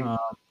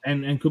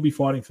 and could be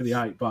fighting for the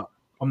 8. But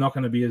I'm not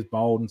going to be as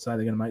bold and say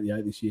they're going to make the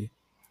 8 this year.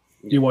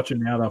 You watch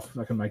them now;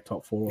 they can make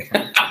top 4 or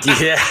something.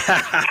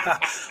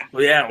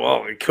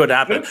 Well, it could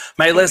happen,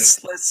 mate.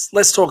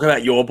 Let's talk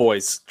about your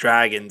boys,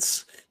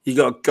 Dragons. You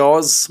got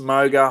Goz,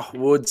 Moga,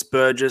 Woods,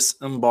 Burgess,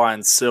 Mbai,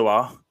 and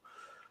Sewer.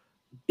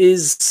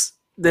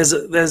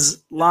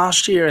 There's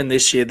last year and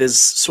this year, there's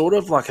sort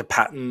of like a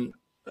pattern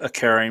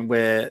occurring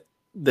where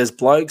there's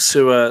blokes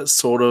who are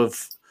sort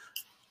of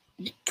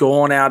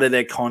gone out of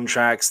their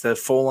contracts, they've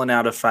fallen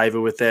out of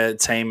favour with their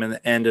team and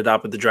ended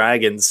up at the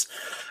Dragons.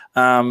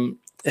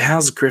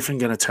 How's Griffin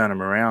going to turn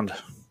them around?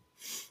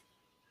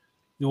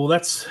 Well,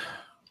 that's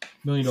 $1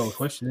 million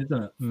question,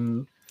 isn't it?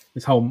 And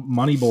this whole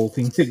Moneyball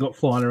thing that got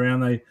flying around,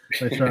 they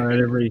throw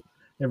out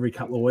every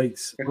couple of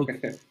weeks. Look,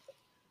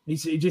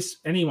 he's just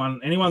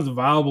anyone's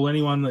available,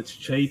 anyone that's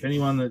cheap,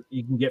 anyone that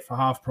you can get for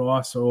half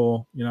price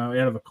or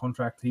out of a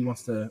contract he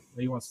wants to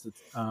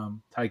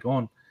take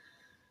on.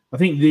 I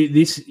think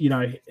this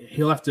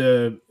he'll have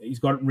to. He's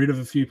got rid of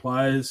a few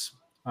players.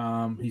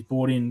 He's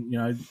brought in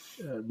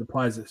the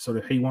players that sort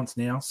of he wants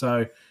now.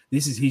 So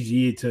this is his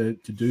year to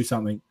do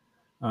something.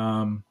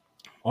 I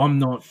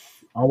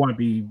won't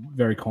be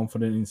very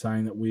confident in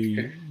saying that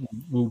we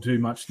will do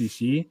much this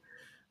year.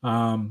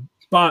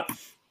 But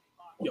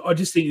I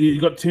just think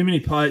you've got too many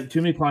players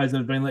that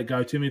have been let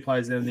go, too many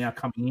players that are now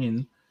coming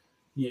in.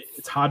 Yeah,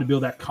 it's hard to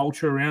build that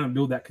culture around and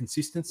build that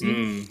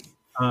consistency.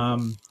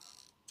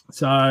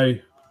 So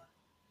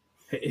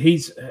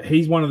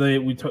he's one of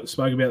the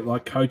spoke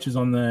about coaches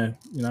on the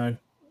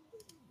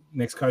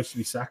next coach to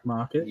be sacked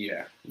market.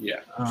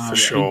 For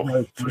sure.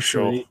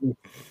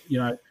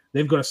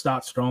 They've got to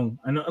start strong,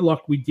 and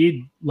like we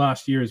did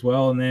last year as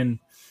well. And then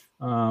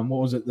what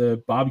was it,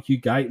 the barbecue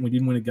gate, and we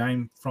didn't win a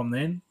game from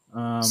then.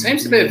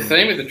 Seems to be the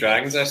theme with the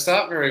Dragons. They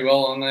start very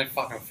well and they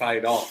fucking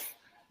fade off.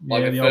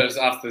 After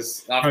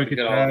the good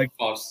old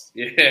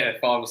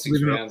 5 or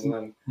 6 rounds, and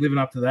then living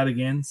up to that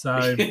again.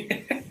 So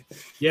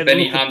Yeah,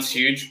 Benny Hunt's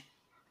huge.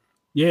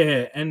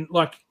 Yeah, and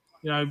like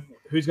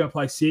who's going to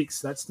play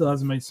 6? That still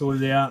hasn't been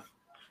sorted out.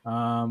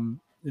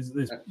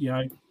 There's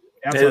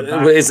outside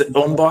back. Is it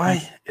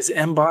Mbai? Is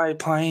Mbai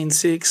playing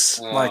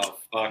 6? Oh,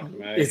 fuck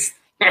me. It's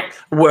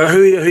well,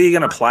 who are you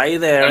going to play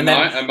there? And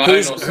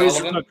then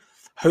Sullivan?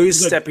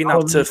 who's stepping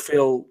up to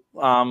fill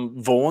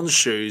Vaughan's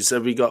shoes?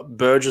 Have we got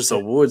Burgess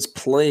or Woods?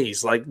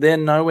 Please, like they're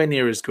nowhere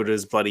near as good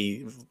as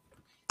bloody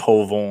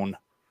Paul Vaughan.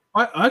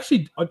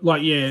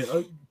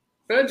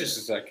 Burgess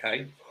is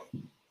okay.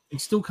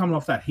 He's still coming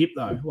off that hip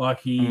though. Like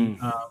he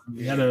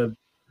had a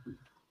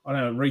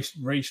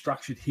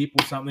restructured hip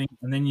or something.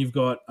 And then you've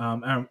got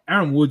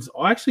Aaron Woods.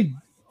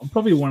 I'm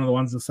probably one of the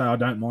ones that say I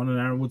don't mind an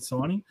Aaron Woods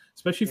signing,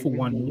 especially for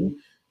 1 year.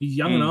 He's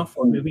young enough.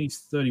 I think he's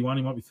 31.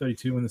 He might be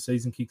 32 when the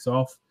season kicks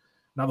off.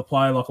 Another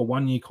player, like a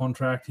 1 year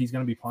contract. He's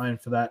going to be playing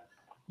for that,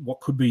 what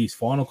could be his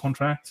final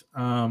contract.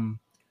 And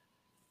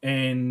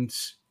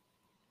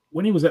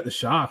when he was at the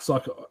Sharks,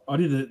 like I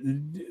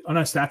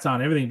know stats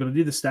aren't everything, but I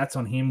did the stats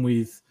on him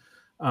with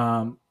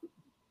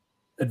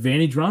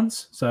advantage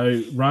runs.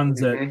 So runs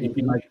that if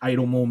you make 8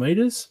 or more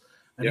meters,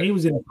 and he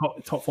was in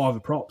the top 5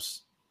 of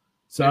props.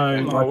 So,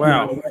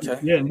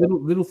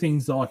 little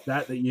things like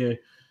that you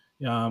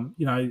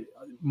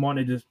might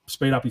need to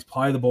speed up his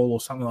play of the ball or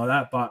something like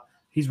that. But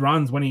his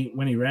runs when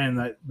he ran,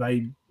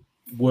 they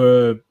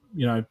were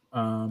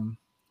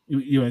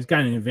he's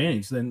gaining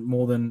advantage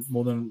more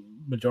than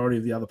majority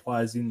of the other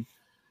players in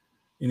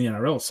the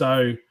NRL.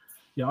 So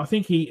I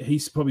think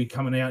he's probably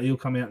coming out. He'll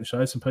come out and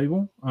show some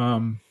people. I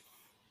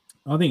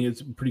think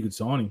it's a pretty good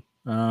signing.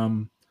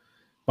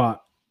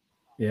 But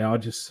yeah,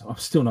 I'm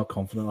still not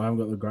confident. I haven't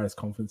got the greatest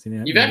confidence in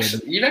it.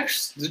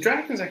 The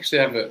Dragons actually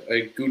have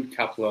a good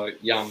couple of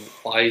young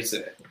players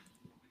there,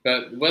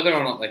 but whether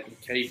or not they can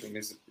keep them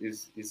is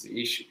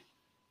the issue.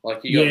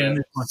 Like you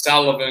got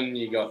Sullivan,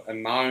 you got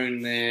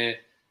Amon there,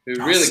 who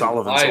really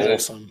Sullivan's plays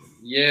awesome.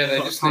 Yeah, they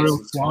just need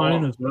some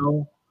Sloan as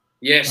well.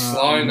 Yeah,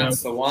 Sloan,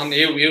 that's the one.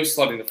 He'll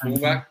slot in the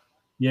fullback.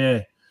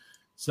 Yeah.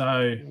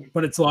 So,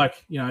 but it's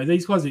like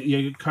these guys.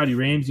 Cody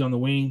Ramsey on the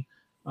wing.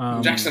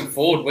 Jackson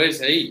Ford, where's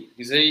he?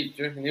 Do you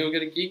reckon he'll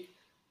get a gig?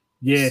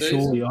 Yeah,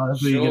 surely. I hope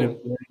he'll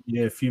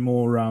get a few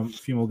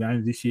more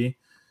games this year.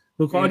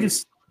 Look, I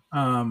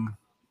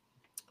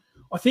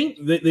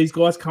think that these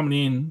guys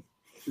coming in,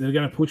 they're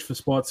going to push for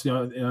spots.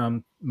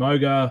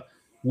 Moga,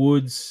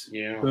 Woods,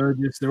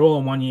 Burgess, they're all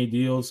on 1 year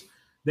deals.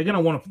 They're going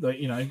to want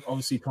to,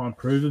 obviously try and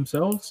prove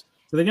themselves.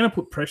 So they're going to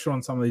put pressure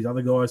on some of these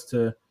other guys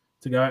to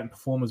go out and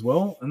perform as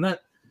well, and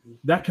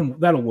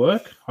that'll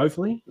work.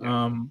 Hopefully,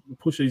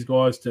 push these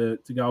guys to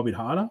go a bit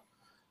harder.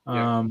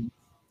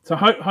 So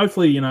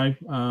hopefully,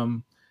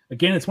 again,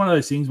 it's one of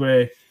those things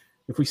where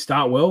if we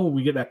start well,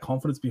 we get that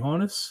confidence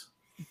behind us.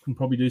 We can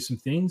probably do some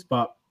things,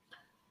 but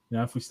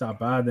if we start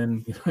bad,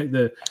 then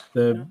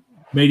the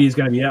media is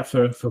going to be out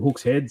for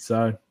Hook's head.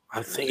 So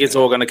I think it's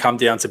all going to come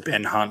down to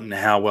Ben Hunt and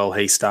how well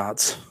he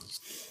starts.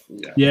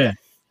 Yeah.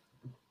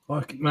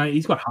 Like, mate,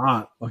 he's got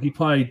heart. Like, he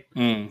played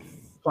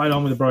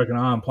on with a broken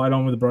arm, played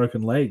on with a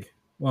broken leg.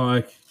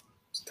 Like,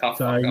 it's tough.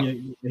 So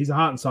he's the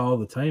heart and soul of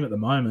the team at the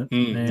moment.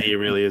 He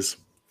really is.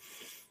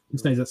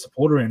 Just needs that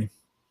support around him.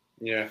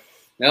 Yeah.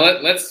 Now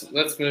let's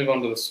move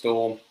on to the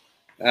Storm.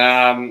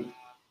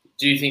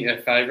 Do you think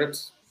they're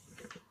favourites?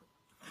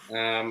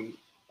 I'm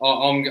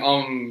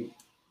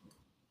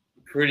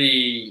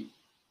pretty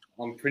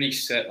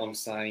set on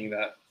saying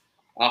that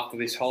after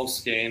this whole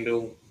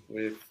scandal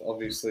with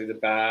obviously the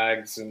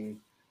bags and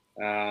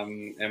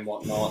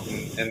whatnot,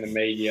 and the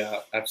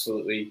media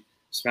absolutely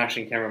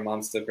smashing Cameron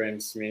Munster,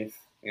 Brandon Smith,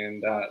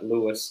 and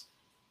Lewis,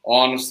 I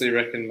honestly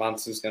reckon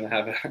Munster's going to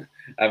have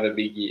a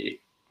big year.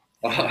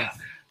 I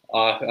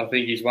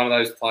think he's one of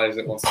those players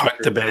that wants to poke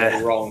the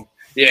bear wrong.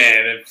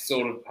 Yeah, they've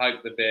sort of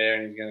poked the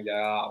bear, and he's going to go,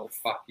 well,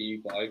 fuck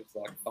you, blokes.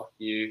 Like, fuck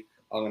you.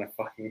 I'm going to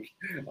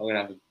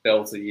have a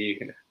belt a year.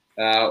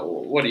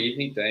 What do you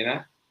think,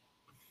 Dino?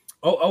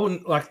 I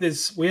wouldn't like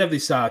this. We have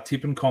this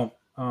tip and comp.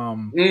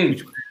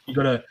 Which you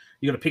got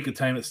to pick a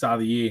team at the start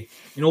of the year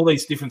in all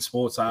these different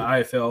sports,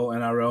 AFL,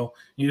 NRL.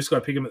 You just got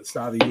to pick them at the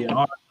start of the year.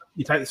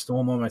 You take the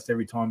Storm almost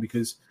every time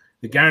because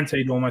they're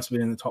guaranteed to almost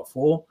be in the top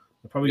 4.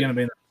 They're probably going to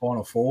be in the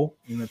final 4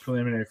 in the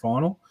preliminary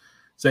final.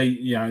 So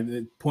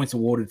the points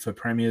awarded for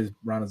premiers,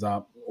 runners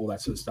up, all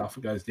that sort of stuff.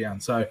 It goes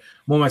down. So I'm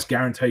almost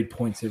guaranteed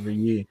points every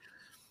year.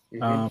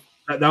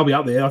 They'll be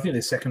up there. I think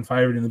they're second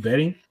favourite in the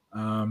betting.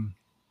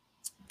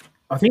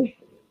 I think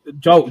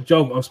Joel.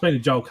 I was speaking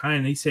to Joel Kane.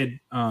 And he said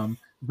there's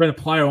been a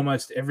player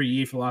almost every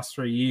year for the last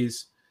 3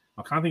 years.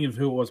 I can't think of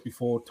who it was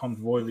before Tom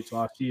Dvojevic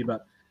last year,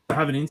 but they'll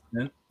have an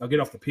incident. They'll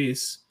get off the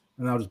piss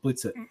and they'll just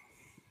blitz it.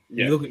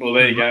 Yeah. Well,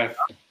 there you go.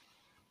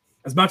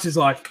 As much as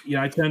he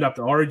turned up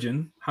to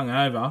Origin,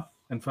 hungover,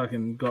 and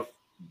fucking got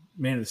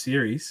man of the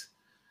series,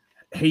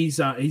 he's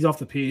off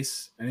the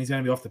piss, and he's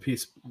going to be off the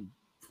piss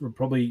for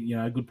probably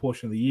a good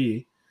portion of the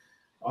year.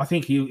 I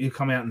think he'll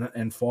come out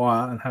and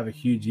fire and have a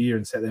huge year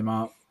and set them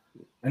up.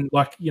 And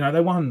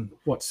they won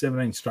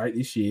 17 straight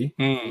this year.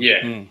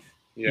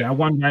 Yeah.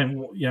 One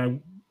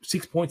game,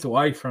 6 points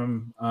away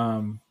from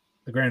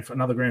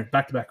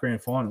back-to-back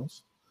grand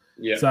finals.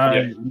 Yeah.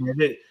 So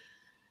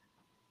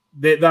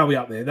they'll be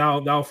up there.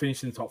 They'll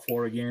finish in the top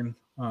 4 again.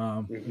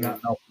 And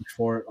they'll push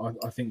for it.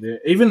 I think they're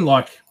even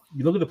like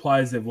you look at the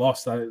players they've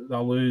lost.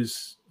 They'll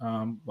lose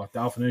like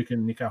Dale Finucane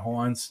and Nico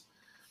Hines,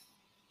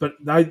 but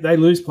they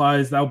lose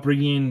players. They'll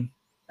bring in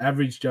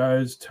average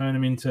Joes, turn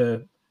them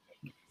into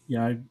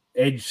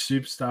edge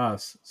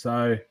superstars.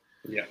 So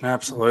yeah,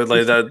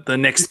 absolutely. The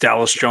next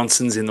Dallas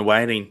Johnson's in the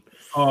waiting.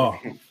 Oh,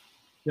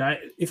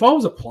 if I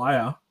was a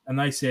player and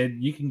they said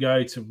you can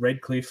go to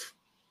Redcliffe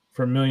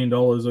for $1 million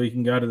or you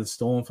can go to the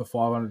Storm for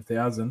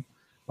 500,000,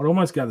 I'd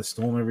almost go to the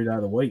Storm every day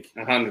of the week.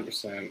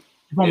 100%.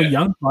 If I'm a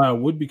young player, I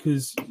would,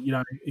 because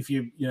if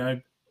you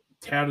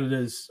touted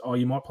as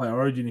you might play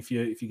Origin if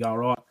you go all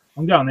right.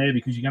 I'm going there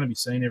because you're going to be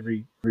seen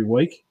every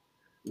week.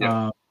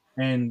 Yeah.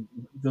 And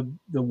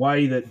the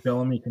way that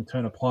Bellamy can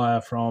turn a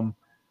player from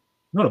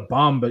not a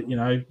bum, but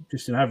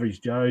just an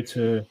average Joe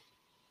to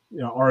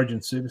Origin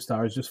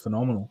superstar is just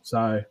phenomenal.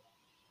 So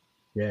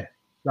yeah,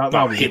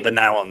 they'll hit the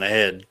nail on the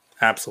head.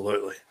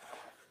 Absolutely,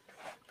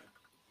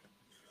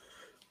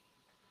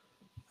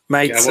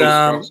 mates.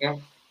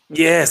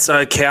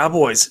 So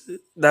Cowboys,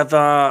 they've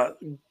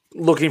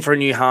looking for a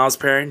new halves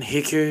pairing.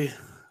 Hiku,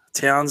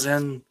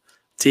 Townsend,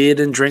 Deard,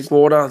 and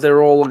Drinkwater.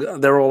 They're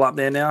all up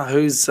there now.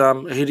 Who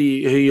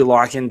you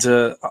liking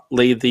to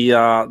lead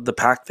the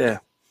pack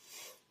there?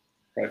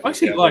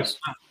 Actually, like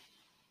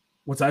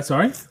what's that?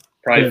 Sorry.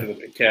 Pray for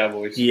the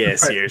Cowboys. Yeah,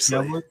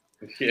 seriously.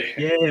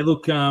 Yeah.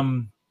 Look,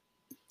 I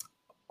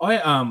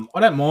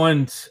don't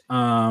mind.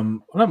 I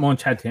don't mind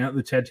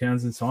the Chad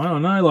Townsend sign. I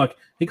know, like,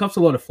 he cops a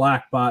lot of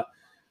flack, but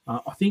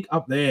I think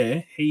up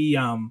there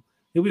he'll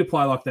be a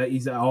player like that.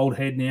 He's an old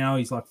head now.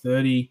 He's like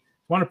 30.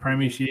 Won a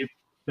premiership.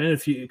 Been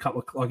he's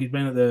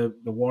been at the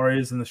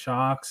Warriors and the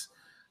Sharks.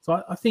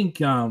 So I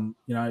think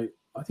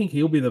I think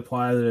he'll be the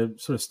player to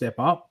sort of step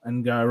up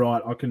and go,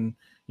 right, I can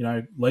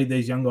lead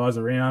these young guys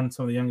around,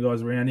 some of the young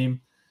guys around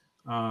him,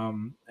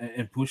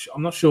 and push.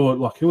 I'm not sure,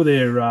 like, who are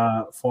their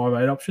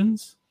 5'8"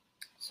 options?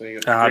 So you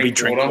got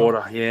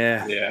Drinkwater,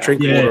 yeah.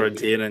 Drinkwater and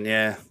Dearden,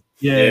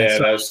 yeah.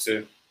 So, those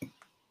two.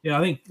 Yeah,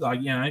 I think,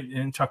 like,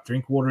 and chuck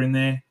Drinkwater in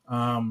there.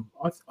 I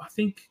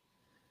think,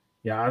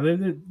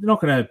 they're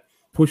not going to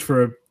push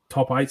for a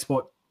top 8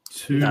 spot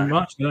too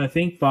much, I don't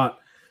think. But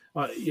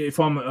if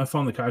I'm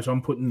the coach,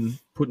 I'm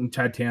putting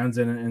Chad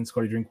Townsend and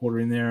Scotty Drinkwater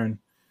in there, and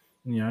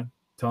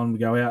tell them to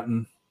go out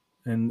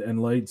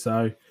and lead.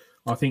 So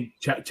I think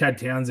Chad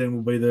Townsend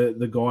will be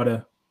the guy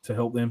to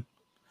help them.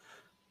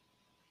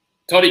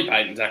 Toddy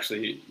Payton's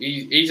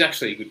he's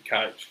actually a good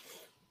coach.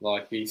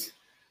 Like, he's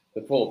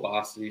the poor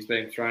bastard. He's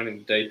been thrown in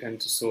the deep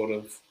end to sort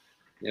of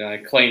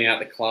clean out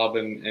the club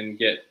and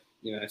get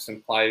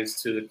some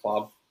players to the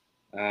club.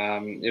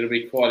 It'll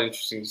be quite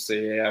interesting to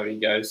see how he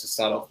goes to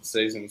start off the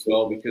season as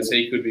well, because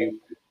he could be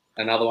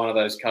another one of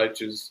those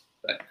coaches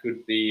that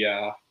could be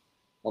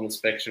on the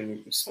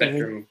spectrum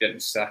of getting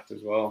sacked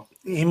as well.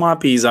 He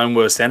might be his own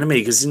worst enemy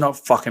because he's not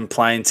fucking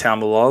playing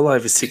Taumalolo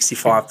over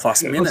 65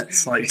 plus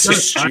minutes. Like, it's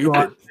just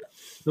stupid.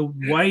 The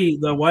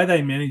way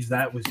they managed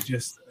that was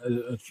just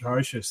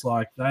atrocious.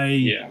 Like,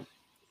 I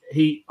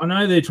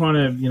know they're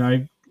trying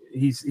to,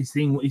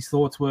 his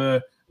thoughts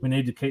were, we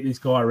need to keep this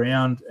guy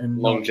around and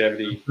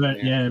longevity,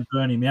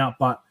 burn him out.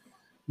 But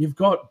you've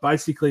got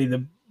basically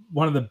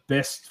one of the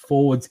best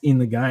forwards in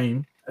the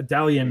game, a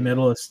Dally M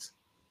medalist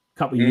a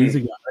couple of years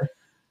ago.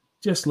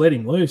 Just let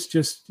him loose.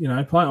 Just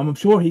play. I'm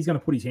sure he's going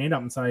to put his hand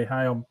up and say,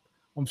 "Hey,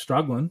 I'm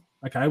struggling.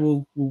 Okay,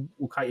 we'll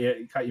cut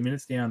your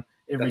minutes down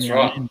every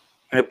now and then."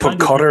 And put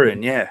Cotter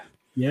in, yeah.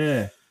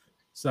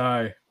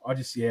 So I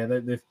just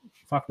they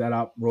fucked that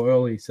up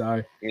royally.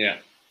 So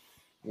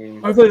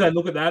hopefully they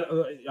look at that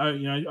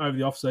over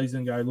the off season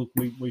and go, look,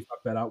 we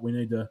fucked that up. We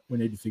need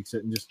to fix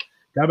it and just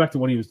go back to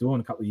what he was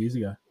doing a couple of years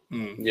ago.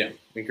 Yeah,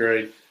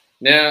 agreed.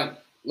 Now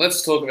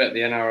let's talk about the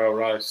NRL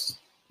roast.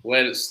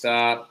 Where did it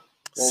start?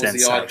 What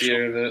was the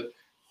idea of it?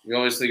 You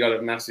obviously got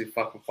a massive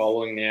fucking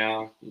following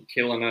now. You're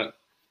killing it.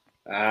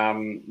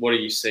 What are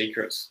your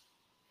secrets?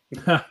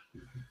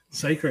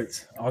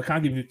 Secrets. I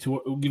can't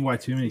give away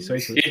too many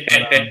secrets.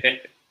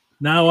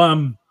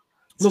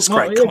 It's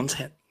great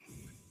content.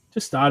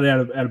 Just started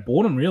out of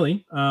boredom,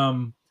 really.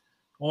 I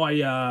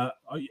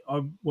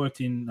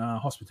worked in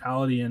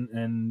hospitality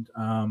and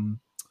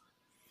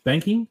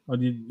banking. I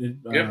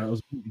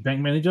was a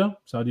bank manager,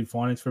 so I did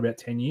finance for about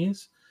 10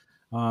 years.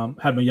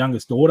 Had my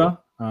youngest daughter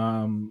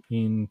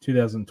in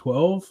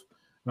 2012,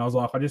 and I was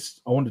like, I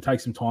wanted to take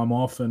some time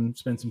off and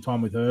spend some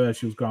time with her as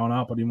she was growing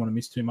up. I didn't want to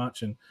miss too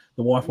much, and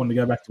the wife wanted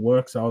to go back to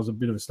work, so I was a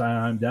bit of a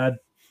stay-at-home dad.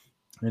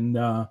 And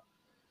I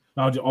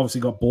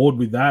obviously got bored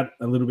with that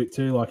a little bit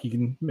too. Like, you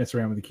can mess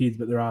around with the kids,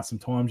 but there are some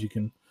times you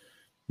can,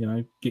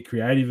 get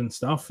creative and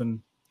stuff.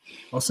 And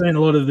I was seeing a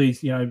lot of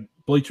these,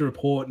 Bleacher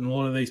Report and a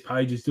lot of these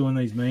pages doing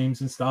these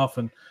memes and stuff.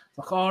 And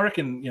like, I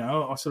reckon,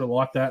 I sort of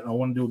like that, and I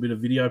want to do a bit of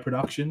video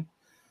production.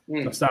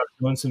 So I started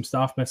doing some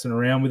stuff, messing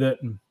around with it,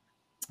 and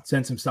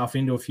sent some stuff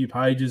into a few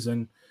pages,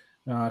 and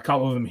a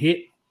couple of them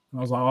hit. And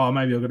I was like,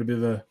 maybe I've got a bit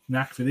of a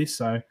knack for this.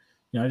 So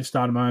just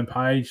started my own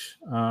page.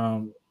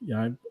 I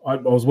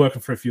was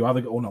working for a few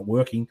other, or not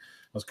working,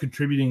 I was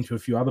contributing to a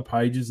few other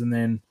pages, and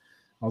then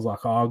I was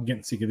like, I'm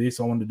getting sick of this.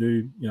 I wanted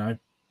to do,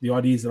 the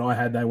ideas that I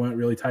had, they weren't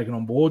really taken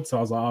on board. So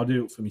I was like, I'll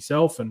do it for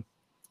myself. And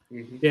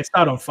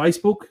started on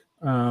Facebook.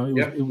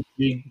 It was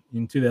big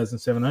in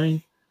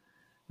 2017,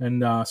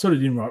 and sort of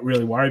didn't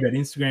really worry about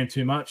Instagram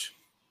too much.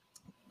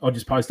 I'll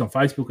just post on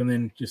Facebook and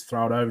then just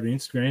throw it over to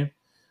Instagram.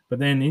 But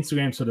then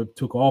Instagram sort of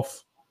took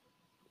off,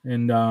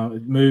 and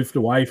it moved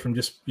away from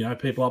just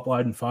people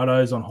uploading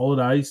photos on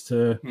holidays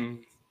to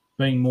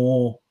being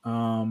more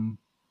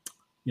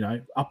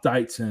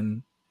updates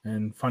and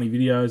funny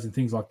videos and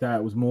things like that.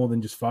 It was more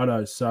than just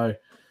photos. So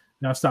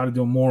I started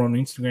doing more on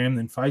Instagram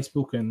than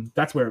Facebook, and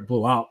that's where it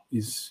blew up.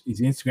 Is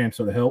Instagram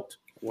sort of helped.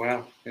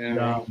 Wow.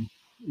 Yeah.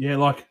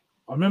 And, like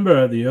I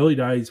remember the early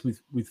days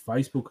with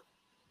Facebook.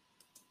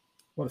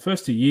 Well, the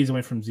first 2 years I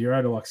went from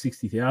 0 to like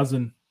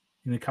 60,000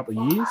 in a couple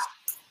of years.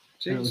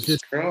 Jesus it was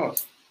just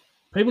Christ.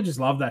 People just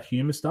love that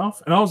humor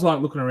stuff, and I was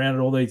like looking around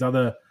at all these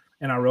other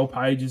NRL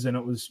pages, and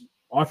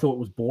I thought it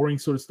was boring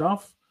sort of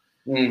stuff.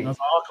 And I was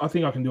like, I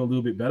think I can do a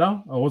little bit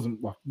better. I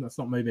wasn't like, that's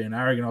not me being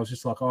arrogant. I was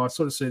just like, I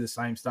sort of see the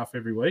same stuff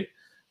every week.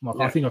 I'm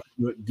like, I think I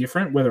can do it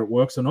different, whether it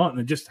works or not. And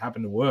it just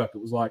happened to work.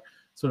 It was like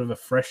sort of a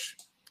fresh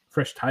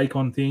take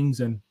on things.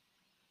 And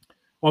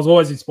I was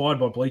always inspired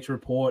by Bleacher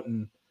Report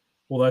and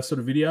all those sort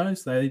of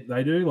videos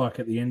they do. Like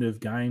at the end of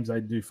games,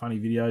 they do funny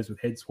videos with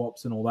head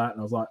swaps and all that. And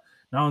I was like,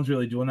 no one's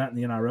really doing that in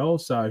the NRL.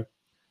 So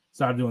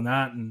started doing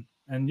that,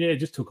 and it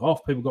just took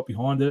off. People got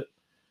behind it.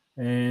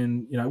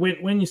 And,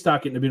 when you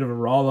start getting a bit of a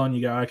roll on,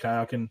 you go, okay,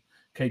 I can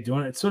keep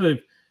doing it. It's sort of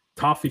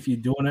tough if you're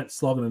doing it,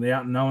 slogging it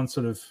out, and no one's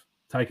sort of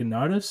taking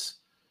notice.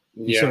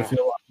 You sort of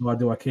feel like,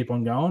 do I keep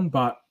on going?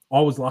 But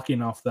I was lucky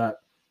enough that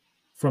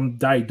from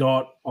day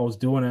dot, I was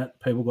doing it.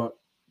 People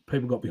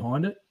got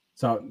behind it.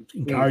 So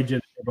encourage you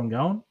to keep on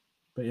going.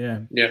 But yeah.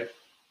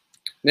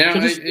 Now, so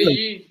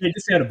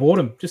just out of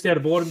boredom,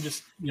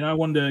 just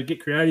wanted to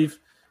get creative.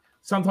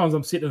 Sometimes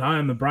I'm sitting at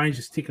home, my brain's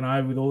just ticking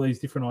over with all these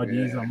different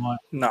ideas. And I'm like,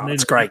 no,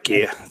 it's great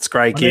gear. It's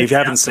great gear. If you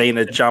haven't seen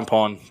it, jump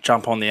on the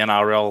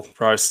NRL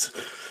roast.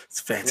 It's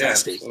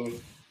fantastic.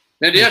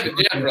 Now, do you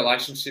have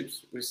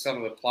relationships with some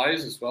of the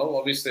players as well?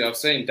 Obviously, I've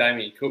seen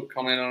Damien Cook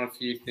comment on a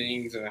few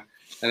things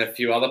and a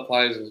few other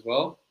players as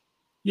well.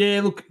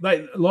 Yeah, look,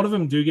 a lot of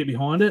them do get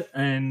behind it,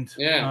 and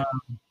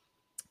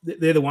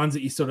they're the ones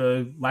that you sort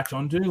of latch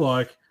onto.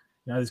 Like,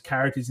 there's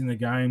characters in the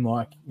game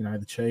like,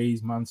 the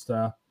Cheese,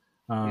 Munster,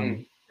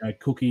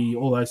 Cookie,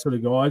 all those sort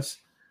of guys.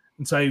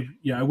 And so,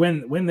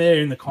 when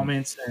they're in the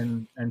comments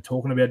and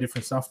talking about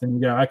different stuff, then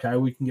you go, okay,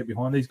 we can get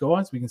behind these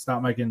guys. We can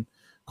start making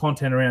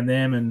content around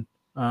them,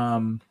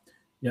 and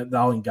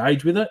they'll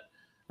engage with it.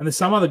 And there's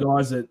some other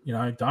guys that,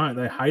 don't.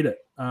 They hate it.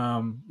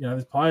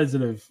 There's players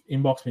that have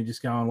inboxed me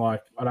just going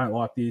like, I don't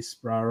like this,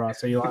 rah.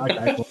 So you're like,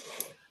 okay, cool.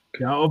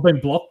 I've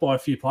been blocked by a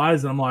few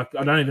players, and I'm like,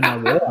 I don't even know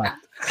why.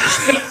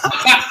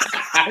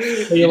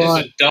 You're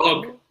like, a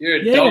dog. You're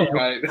a dog,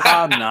 mate.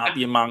 Harden up,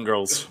 you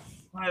mongrels.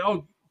 Mate,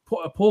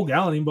 Paul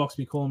Gallen inboxed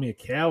me calling me a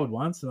coward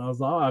once, and I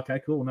was like, oh,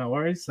 okay, cool, no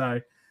worries. So,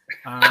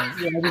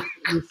 with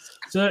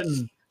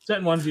certain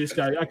ones, you just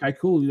go, okay,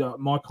 cool.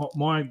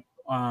 My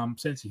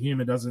sense of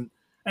humor doesn't.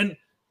 And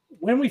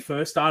when we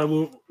first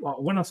started,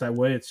 when I say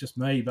we, it's just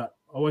me, but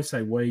I always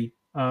say we.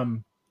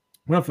 When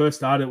I first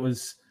started, it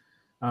was,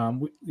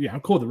 I'm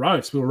called the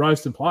roast. We were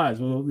roasting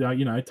players. We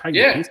were,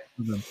 taking the piss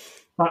with them.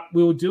 But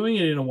we were doing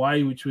it in a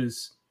way which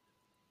was,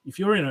 if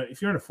you're in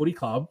a footy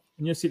club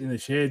and you're sitting in the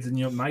sheds and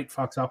your mate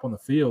fucks up on the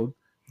field,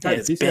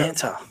 it's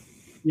banter.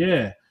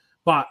 Yeah,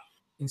 but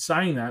in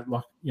saying that,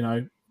 like,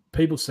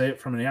 people see it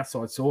from an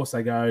outside source.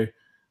 They go,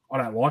 I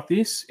don't like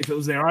this. If it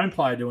was their own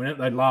player doing it,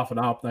 they'd laugh it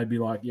up. They'd be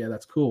like, yeah,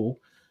 that's cool.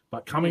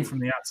 But coming from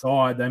the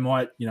outside, they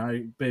might, be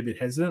a bit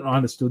hesitant. I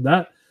understood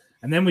that,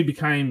 and then we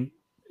became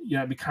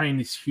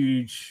this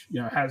huge,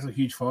 has a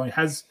huge following,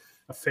 has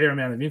a fair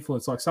amount of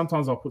influence. Like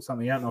sometimes I'll put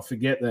something out and I'll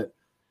forget that,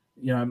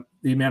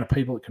 the amount of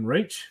people it can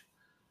reach.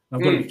 And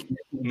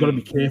I've got to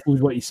be careful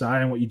with what you say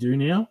and what you do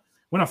now.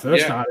 When I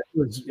first started,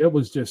 it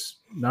was just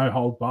no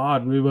hold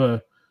barred. We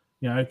were,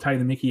 taking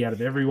the mickey out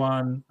of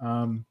everyone.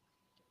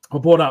 I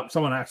brought up,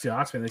 someone actually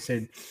asked me, and they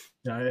said,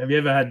 have you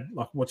ever had,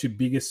 like, what's your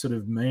biggest sort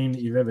of meme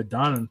that you've ever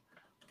done? And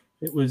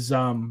it was,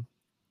 I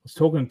was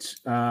talking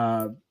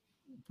to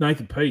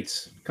Nathan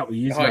Peets a couple of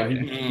years ago. He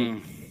was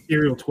a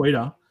serial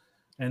tweeter,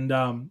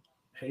 and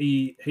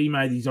he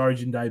made his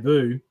Origin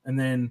debut, and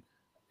then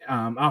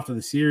after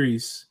the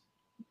series,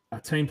 a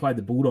team played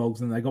the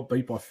Bulldogs and they got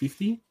beat by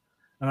 50.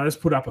 And I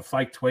just put up a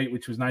fake tweet,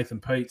 which was Nathan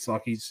Peets,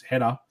 like his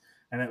header,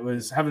 and it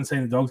was, haven't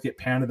seen the Dogs get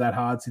pounded that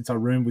hard since I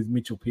roomed with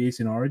Mitchell Pearce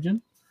in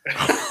Origin.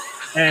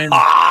 And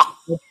I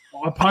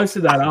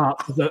posted that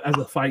up as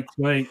a fake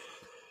tweet.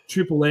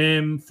 Triple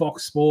M,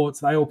 Fox Sports,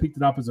 they all picked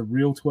it up as a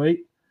real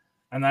tweet.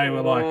 And they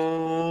were like,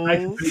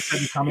 Nathan Pearce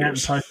had to come out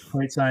and post a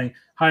tweet saying,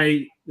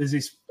 hey, there's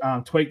this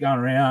tweet going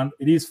around.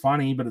 It is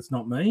funny, but it's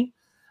not me.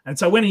 And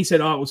so when he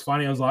said, oh, it was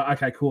funny, I was like,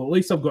 okay, cool. At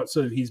least I've got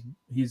sort of his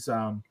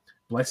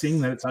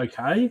blessing that it's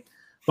okay.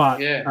 But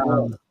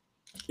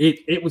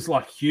it was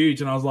like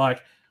huge, and I was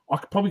like,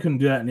 probably couldn't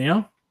do that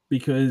now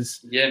because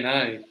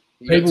you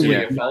people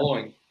got would-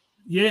 following.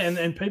 yeah,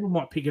 and people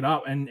might pick it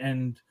up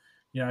and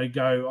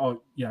go,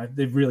 oh,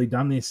 they've really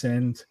done this,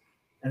 and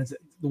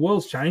the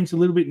world's changed a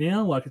little bit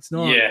now. Like it's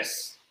not.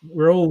 Yes.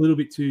 We're all a little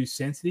bit too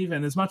sensitive,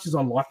 and as much as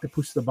I like to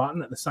push the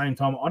button, at the same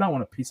time, I don't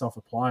want to piss off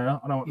a player.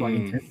 I don't want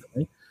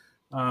intentionally.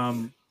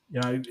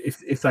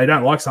 If they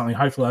don't like something,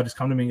 hopefully they'll just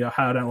come to me and go,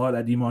 "Hey, I don't like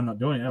that. Do you mind not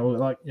doing it?" Or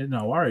like, yeah,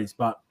 no worries.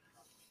 But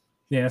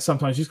yeah,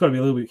 sometimes you just got to be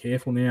a little bit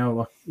careful now.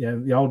 Like, yeah,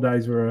 the old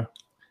days it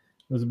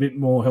was a bit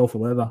more hell for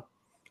leather.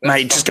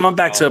 Mate, just going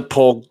back to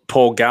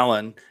Paul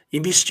Gallen,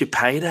 you missed your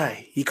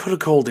payday. You could have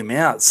called him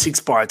out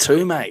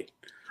 6x2, mate.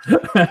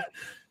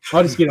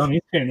 I'll just get on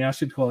Instagram now. I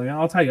should call him out.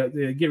 I'll take it.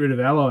 Yeah, get rid of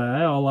Alloy.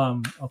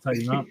 I'll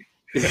take him up.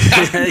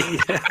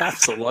 Yeah,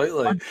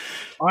 absolutely.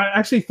 I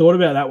actually thought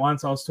about that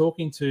once. I was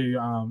talking to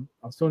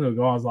a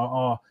guy. I was like,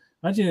 oh,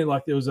 imagine it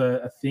like there was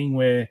a thing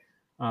where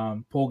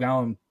Paul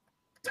Gallen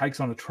takes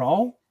on a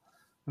troll,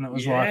 and it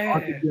was like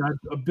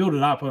I build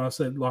it up, and I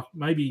said like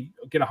maybe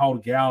get a hold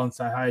of Gal and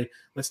say, hey,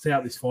 let's tee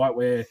out this fight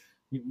where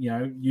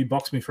you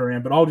box me for a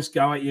round, but I'll just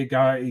go at you,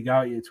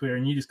 Twitter,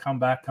 and you just come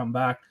back,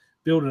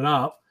 build it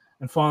up.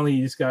 And finally,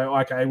 you just go,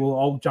 okay, well,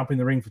 I'll jump in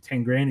the ring for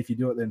 10 grand if you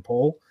do it then,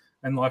 Paul.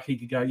 And like he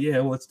could go, yeah,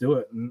 well, let's do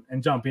it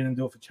and jump in and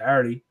do it for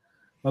charity.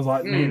 I was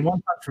like, man,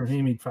 one punch from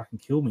him, he'd fucking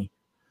kill me.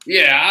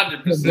 Yeah,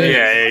 100%.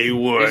 Yeah, he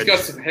would. He's got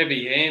some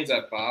heavy hands,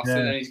 that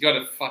bastard, and he's got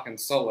a fucking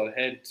solid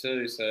head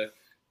too. So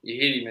you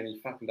hit him and he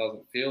fucking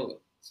doesn't feel it.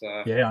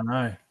 So yeah, I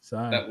know. So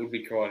that would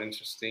be quite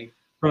interesting.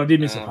 But I did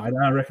miss a payday.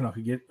 I reckon I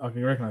could get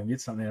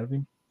something out of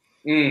him.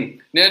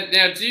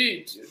 Now, do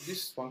you? This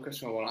is one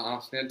question I want to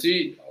ask. Now, do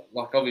you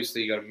like?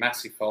 Obviously, you got a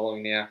massive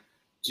following now.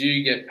 Do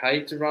you get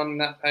paid to run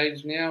that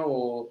page now,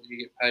 or do you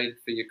get paid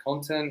for your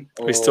content?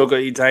 Or... We still got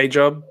your day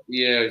job.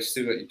 Yeah, you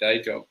still got your day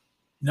job.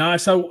 No,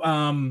 so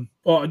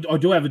I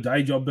do have a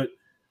day job, but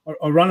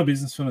I run a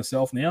business for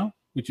myself now,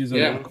 which is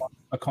a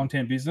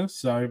content business.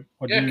 So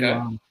I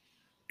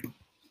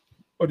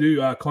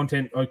do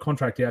content. I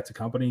contract out to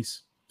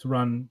companies to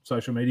run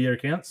social media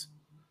accounts.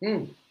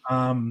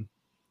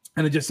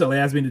 And it just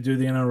allows me to do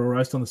the NRL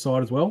roast on the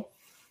side as well.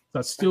 So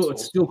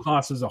it's still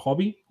classed as a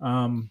hobby.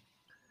 I've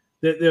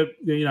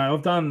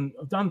done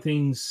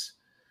things,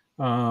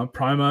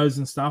 promos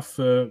and stuff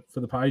for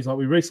the page. Like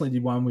we recently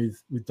did one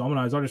with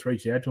Domino's. I just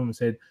reached out to him and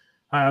said,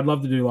 "Hey, I'd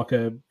love to do like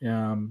a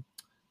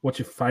what's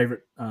your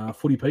favorite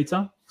footy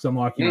pizza?" Because I'm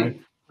like,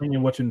 when you're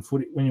watching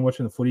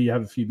the footy, you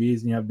have a few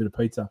beers and you have a bit of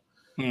pizza.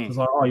 So I was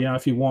like, "Oh yeah,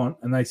 if you want."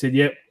 And they said,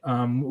 "Yep,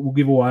 we'll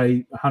give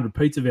away 100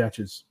 pizza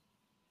vouchers."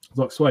 I was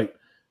like, "Sweet."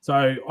 So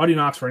I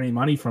didn't ask for any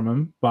money from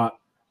them, but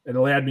it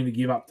allowed me to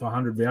give up to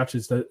 100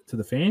 vouchers to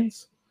the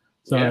fans.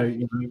 So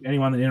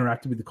anyone that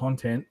interacted with the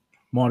content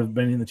might have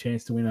been in the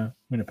chance to win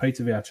a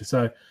pizza voucher.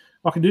 So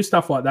I can do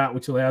stuff like that,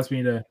 which allows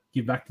me to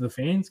give back to the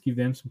fans, give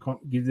them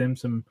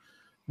some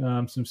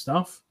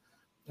stuff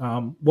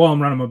while I'm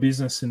running my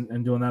business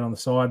and doing that on the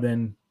side.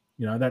 Then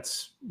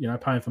that's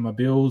paying for my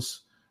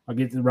bills. I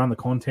get to run the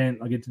content.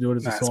 I get to do it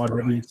as a side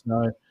hobby.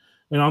 So.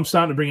 And I'm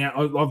starting to bring out.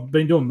 I've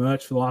been doing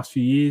merch for the last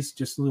few years,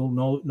 just little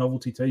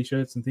novelty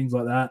T-shirts and things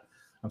like that.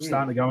 I'm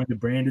starting to go into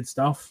branded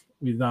stuff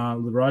with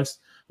the roast.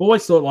 I've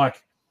always thought,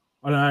 like,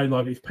 I don't know,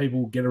 like if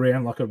people get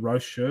around like a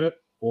roast shirt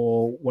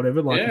or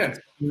whatever, like if it's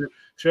a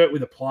shirt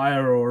with a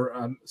player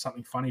or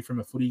something funny from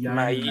a footy game.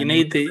 Mate, you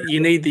need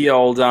the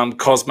old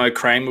Cosmo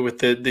Kramer with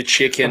the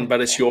chicken,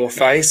 but it's your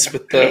face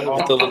with the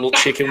little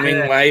chicken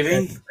wing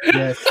waving.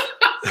 Yeah.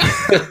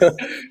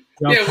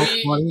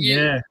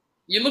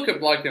 You look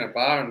at like in a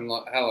bar and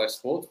like Hello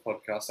Sports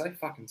podcast, they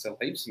fucking sell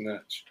heaps of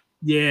merch.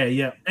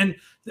 Yeah. And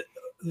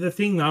the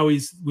thing though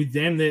is with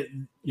them that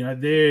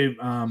their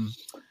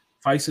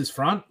faces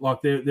front,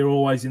 like they're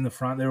always in the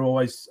front. They're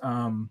always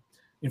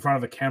in front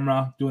of a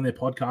camera doing their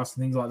podcast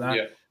and things like that.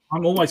 Yeah.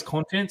 I'm always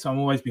content, so I'm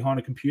always behind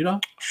a computer.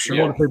 Sure. A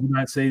lot of people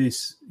don't see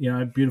this,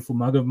 beautiful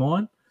mug of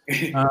mine.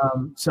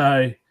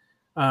 So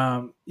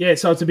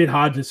it's a bit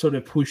hard to sort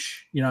of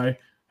push,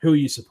 who are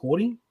you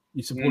supporting?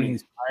 You're supporting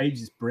this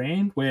page, this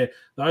brand, where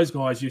those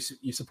guys,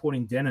 you're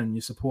supporting Denon,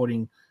 you're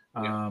supporting,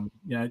 Tom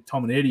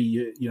and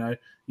Eddie. You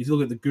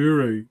look at the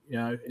Guru,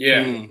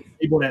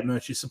 he bought out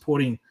merch. You're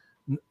supporting,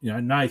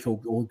 Nath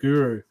or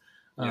Guru.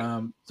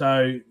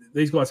 So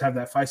these guys have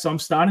that face. So I'm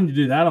starting to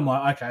do that. I'm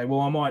like, okay,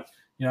 well, I might,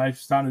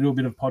 starting to do a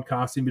bit of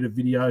podcasting, a bit of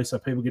video, so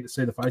people get to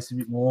see the face a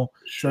bit more.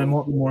 Sure. So they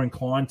might be more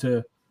inclined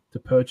to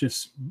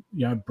purchase,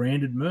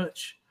 branded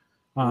merch.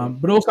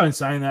 But also in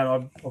saying that,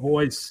 I've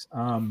always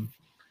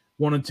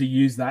wanted to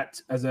use that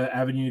as an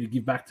avenue to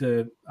give back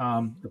to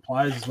the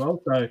players as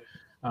well. So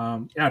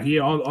out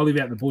here, I live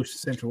out in the bush,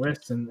 Central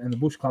West, and the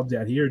bush clubs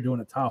out here are doing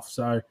it tough.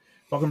 So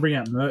if I can bring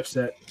out merch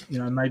that,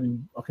 maybe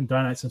I can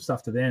donate some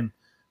stuff to them.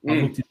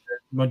 I've looked at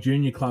my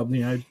junior club,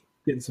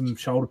 getting some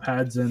shoulder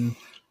pads and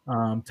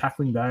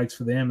tackling bags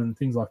for them and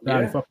things like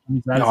that. If I can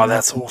use that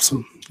that's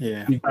awesome.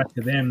 Yeah. Give back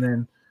to them,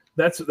 then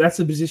that's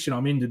the position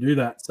I'm in to do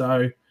that.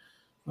 So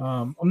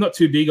I'm not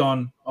too big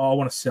on, I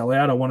want to sell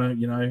out. I want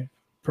to,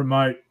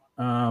 promote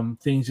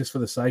things just for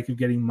the sake of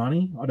getting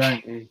money. I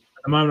don't.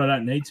 At the moment, I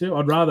don't need to.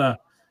 I'd rather,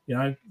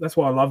 that's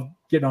why I love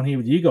getting on here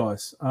with you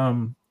guys.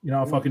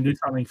 If I can do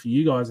something for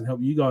you guys and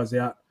help you guys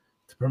out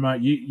to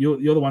promote you're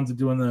the ones that are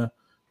doing the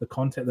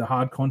content, the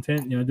hard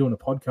content. Doing a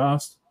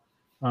podcast,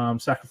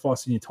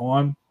 sacrificing your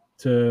time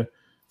for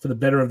the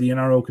better of the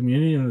NRL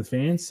community and the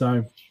fans.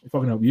 So if I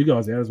can help you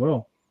guys out as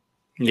well.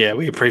 Yeah,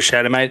 we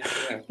appreciate it, mate.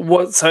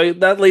 So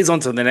that leads on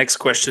to the next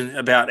question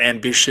about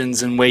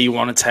ambitions and where you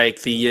want to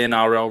take the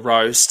NRL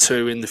roast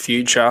to in the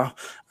future.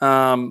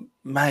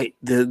 Mate,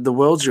 the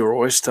world's your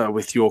oyster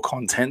with your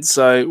content.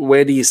 So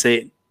where do you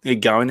see it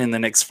going in the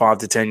next 5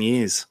 to 10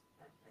 years?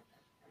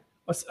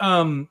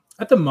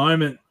 At the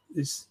moment,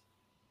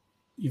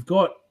 you've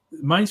got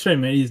mainstream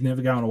media is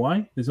never going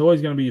away. There's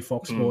always going to be your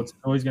Fox Sports,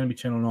 always going to be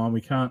Channel 9.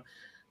 We can't,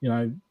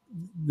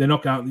 they're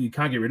not going. You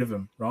can't get rid of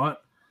them, right?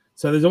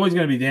 So there's always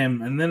going to be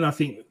them. And then I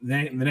think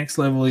the next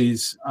level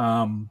is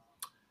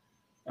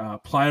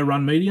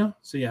player-run media.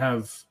 So you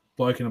have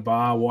Bloke in a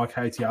Bar,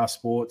 YKTR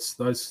Sports,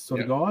 those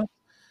sort of guys.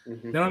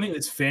 Mm-hmm. Then I think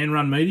there's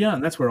fan-run media,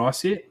 and that's where I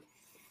sit.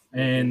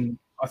 And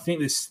I think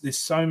there's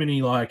so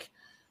many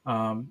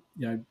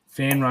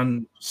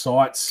fan-run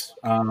sites,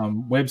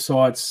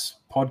 websites,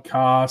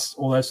 podcasts,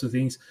 all those sort of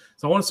things.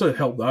 So I want to sort of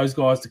help those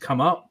guys to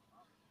come up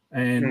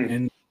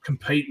and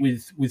compete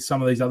with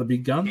some of these other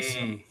big guns.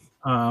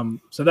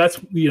 So that's,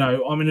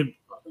 I'm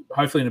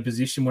hopefully in a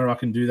position where I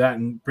can do that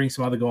and bring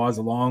some other guys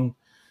along,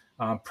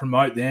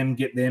 promote them,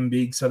 get them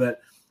big so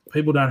that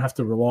people don't have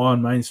to rely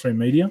on mainstream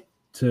media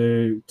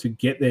to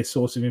get their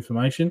source of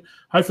information.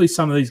 Hopefully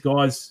some of these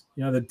guys,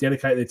 that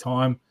dedicate their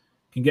time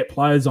can get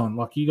players on.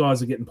 Like you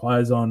guys are getting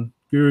players on,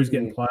 Guru's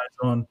getting players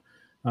on,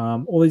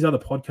 all these other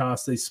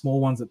podcasts, these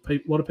small ones that a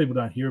lot of people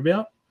don't hear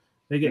about.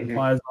 They're getting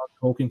players on,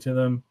 talking to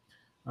them.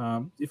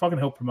 If I can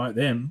help promote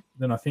them,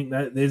 then I think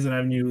that there's an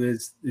avenue.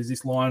 There's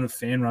this line of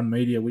fan-run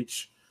media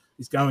which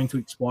is going to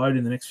explode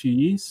in the next few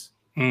years.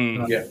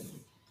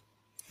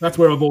 That's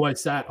where I've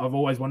always sat. I've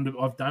always wanted.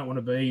 I don't want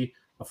to be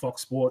a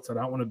Fox Sports. I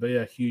don't want to be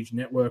a huge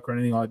network or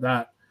anything like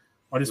that.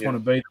 I just want to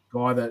be the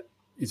guy that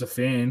is a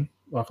fan.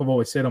 Like I've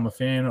always said, I'm a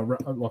fan. I run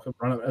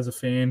it as a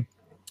fan.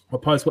 I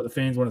post what the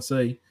fans want to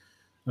see.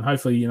 And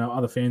hopefully,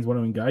 other fans want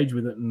to engage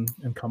with it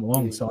and come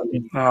along. So I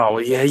think,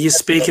 you're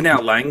speaking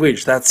our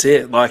language. That's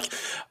it. Like,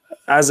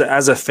 as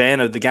a fan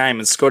of the game,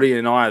 and Scotty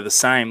and I are the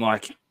same.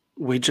 Like,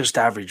 we're just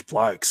average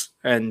blokes,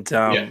 and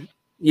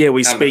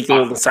we speak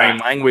all the same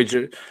language.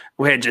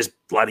 We're just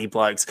bloody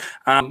blokes.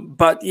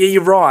 But yeah,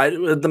 you're right.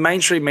 The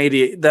mainstream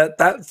media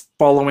that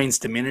following's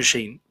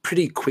diminishing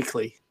pretty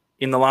quickly.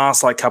 In the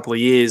last couple of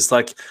years,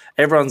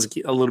 everyone's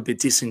a little bit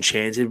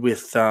disenchanted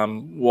with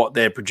what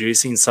they're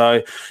producing.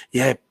 So,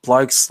 yeah,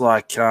 blokes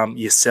like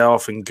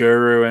yourself and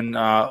Guru and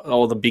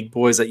all the big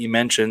boys that you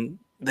mentioned,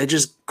 they're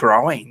just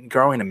growing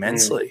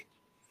immensely.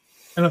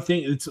 And I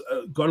think it's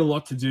got a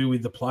lot to do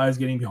with the players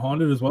getting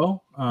behind it as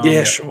well.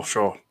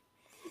 Sure.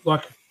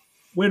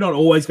 We're not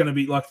always going to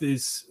be like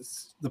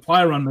this. The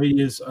player-run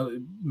media's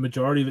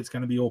majority of it's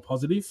going to be all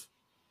positive.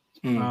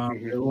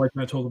 They're always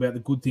going to talk about the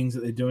good things that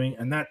they're doing,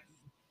 and that.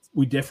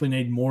 We definitely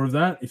need more of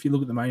that. If you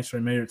look at the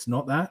mainstream media, it's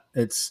not that.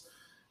 It's,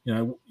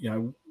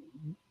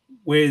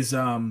 where's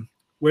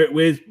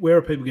where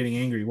are people getting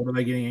angry? What are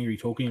they getting angry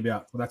talking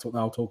about? Well, that's what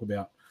they'll talk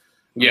about.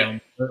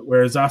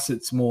 Whereas us,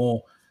 it's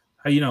more,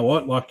 hey, you know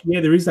what?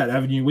 There is that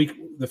avenue.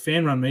 The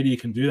fan-run media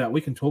can do that.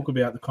 We can talk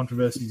about the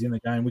controversies in the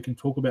game. We can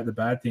talk about the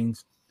bad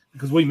things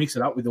because we mix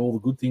it up with all the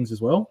good things as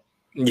well.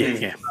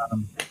 Yeah.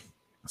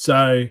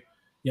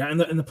 And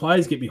the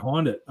players get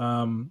behind it.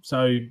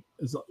 So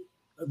it's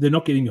they're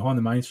not getting behind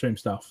the mainstream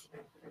stuff.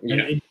 And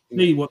you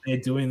see what they're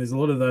doing. There's a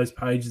lot of those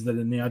pages that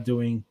are now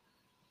doing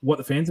what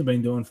the fans have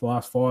been doing for the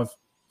last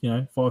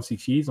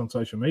 5-6 years on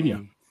social media.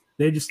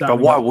 They're just starting.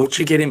 But why would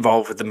you get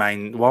involved with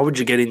why would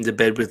you get into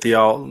bed with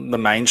the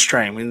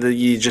mainstream?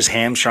 You just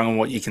hamstrung on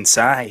what you can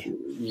say.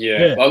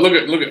 Yeah. Look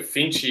at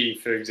Finchy,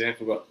 for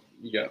example.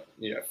 You got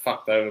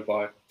fucked over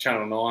by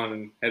Channel 9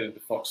 and headed to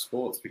Fox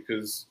Sports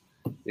because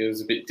it was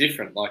a bit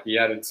different. He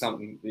added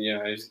something, he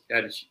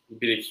had a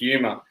bit of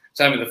humour.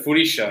 Same with the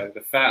footy show,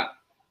 the Fat.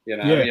 He had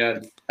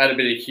a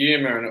bit of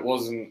humour, and it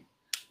wasn't.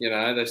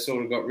 They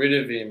sort of got rid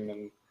of him,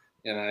 and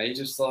he's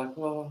just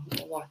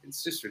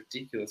it's just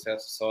ridiculous how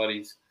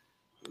society's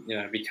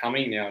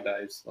becoming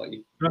nowadays. I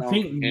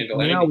think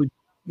now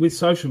with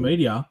social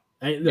media,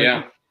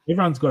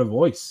 everyone's got a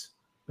voice.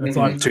 And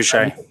it's touche.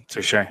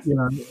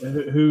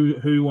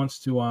 Who wants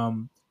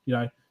to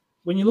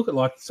when you look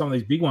at some of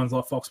these big ones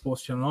like Fox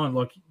Sports Channel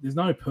 9, there's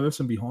no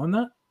person behind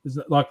that.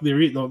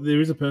 There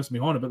is a person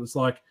behind it, but it's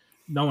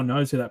no one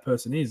knows who that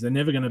person is. They're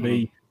never going to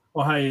be,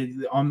 hey,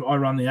 I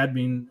run the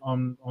admin.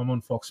 I'm on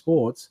Fox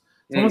Sports.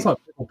 It's almost like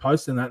people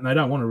posting that and they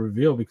don't want to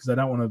reveal because they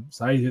don't want to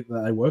say that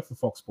they work for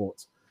Fox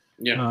Sports.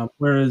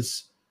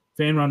 Whereas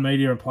fan-run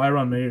media and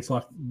player-run media, it's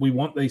we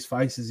want these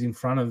faces in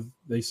front of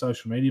these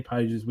social media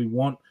pages. We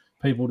want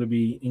people to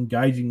be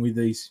engaging with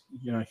these,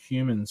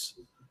 humans.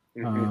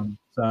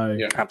 Absolutely.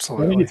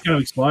 I think it's going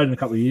to explode in a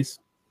couple of years.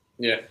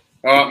 Yeah.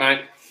 All right,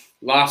 mate.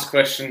 Last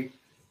question.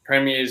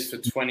 Premiers for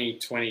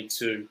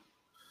 2022.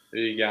 Who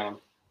are you going?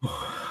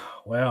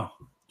 Wow.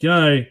 Do you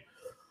know?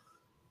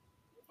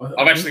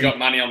 I've actually got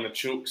money on the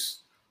Chooks.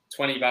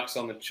 $20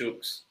 on the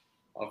Chooks.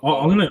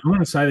 I'm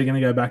gonna say they're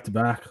gonna go back to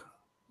back.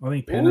 I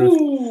think Penrith.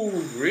 Ooh,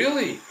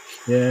 really?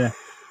 Yeah.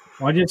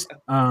 I just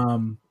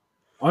I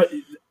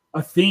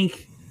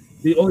think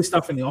all this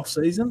stuff in the off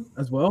season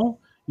as well.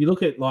 You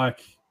look at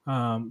like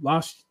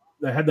last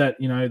they had that,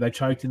 they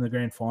choked in the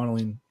grand final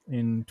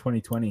in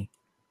 2020.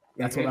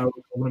 That's what they were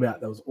talking about.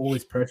 There was all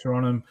this pressure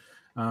on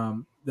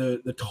them.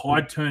 The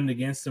tide turned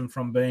against them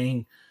from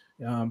being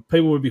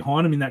people were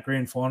behind them in that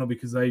grand final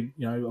because a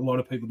lot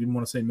of people didn't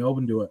want to see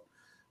Melbourne do it.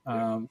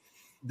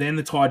 Then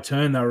the tide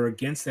turned, they were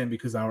against them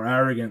because they were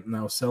arrogant and they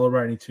were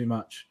celebrating too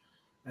much.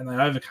 And they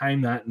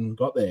overcame that and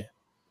got there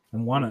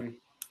and won it.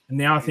 And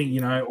now I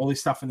think, all this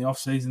stuff in the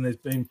off-season, there's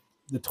been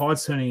the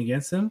tide's turning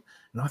against them.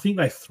 And I think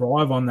they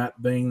thrive on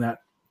that being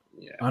that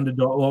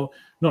underdog. Well,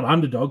 not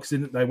underdogs.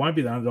 They won't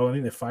be the underdog. I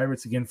think they're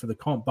favourites again for the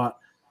comp. But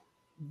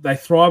they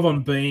thrive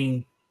on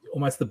being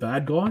almost the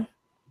bad guy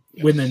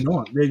when they're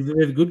not.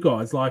 They're the good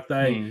guys. Like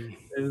they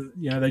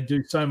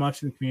do so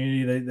much in the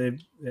community.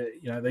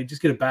 They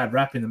just get a bad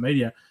rap in the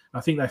media.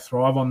 I think they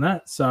thrive on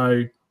that.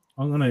 So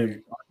I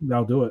think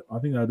they'll do it. I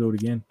think they'll do it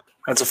again.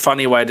 That's a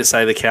funny way to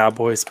say the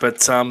Cowboys,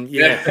 but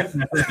yeah.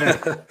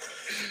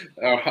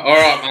 All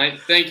right,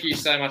 mate. Thank you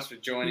so much for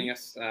joining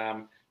us.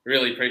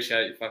 Really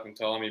appreciate your fucking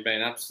time. You've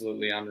been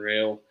absolutely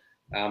unreal.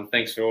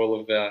 Thanks for all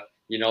of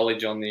your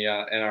knowledge on the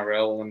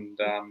NRL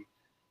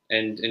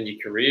and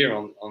your career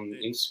on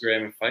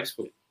Instagram and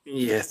Facebook.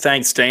 Yeah,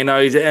 thanks, Dino.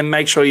 And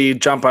make sure you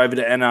jump over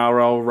to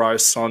NRL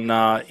ROAST on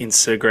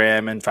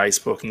Instagram and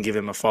Facebook and give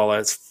him a follow.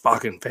 It's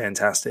fucking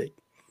fantastic.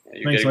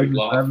 Yeah, Thanks, Luke,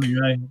 for having me,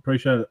 mate.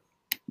 Appreciate it.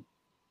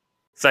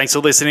 Thanks for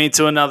listening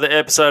to another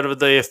episode of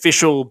the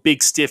official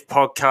Big Stiff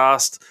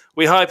podcast.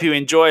 We hope you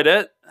enjoyed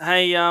it.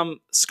 Hey,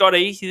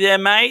 Scotty, you there,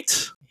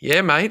 mate?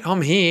 Yeah, mate,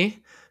 I'm here.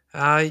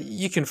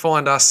 You can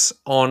find us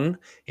on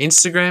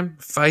Instagram,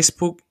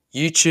 Facebook,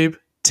 YouTube,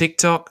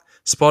 TikTok,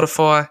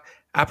 Spotify,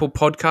 Apple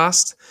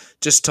Podcast.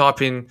 Just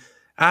type in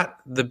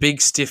 @the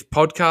Big Stiff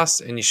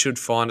Podcast and you should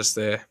find us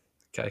there.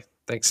 Okay,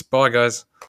 thanks. Bye, guys.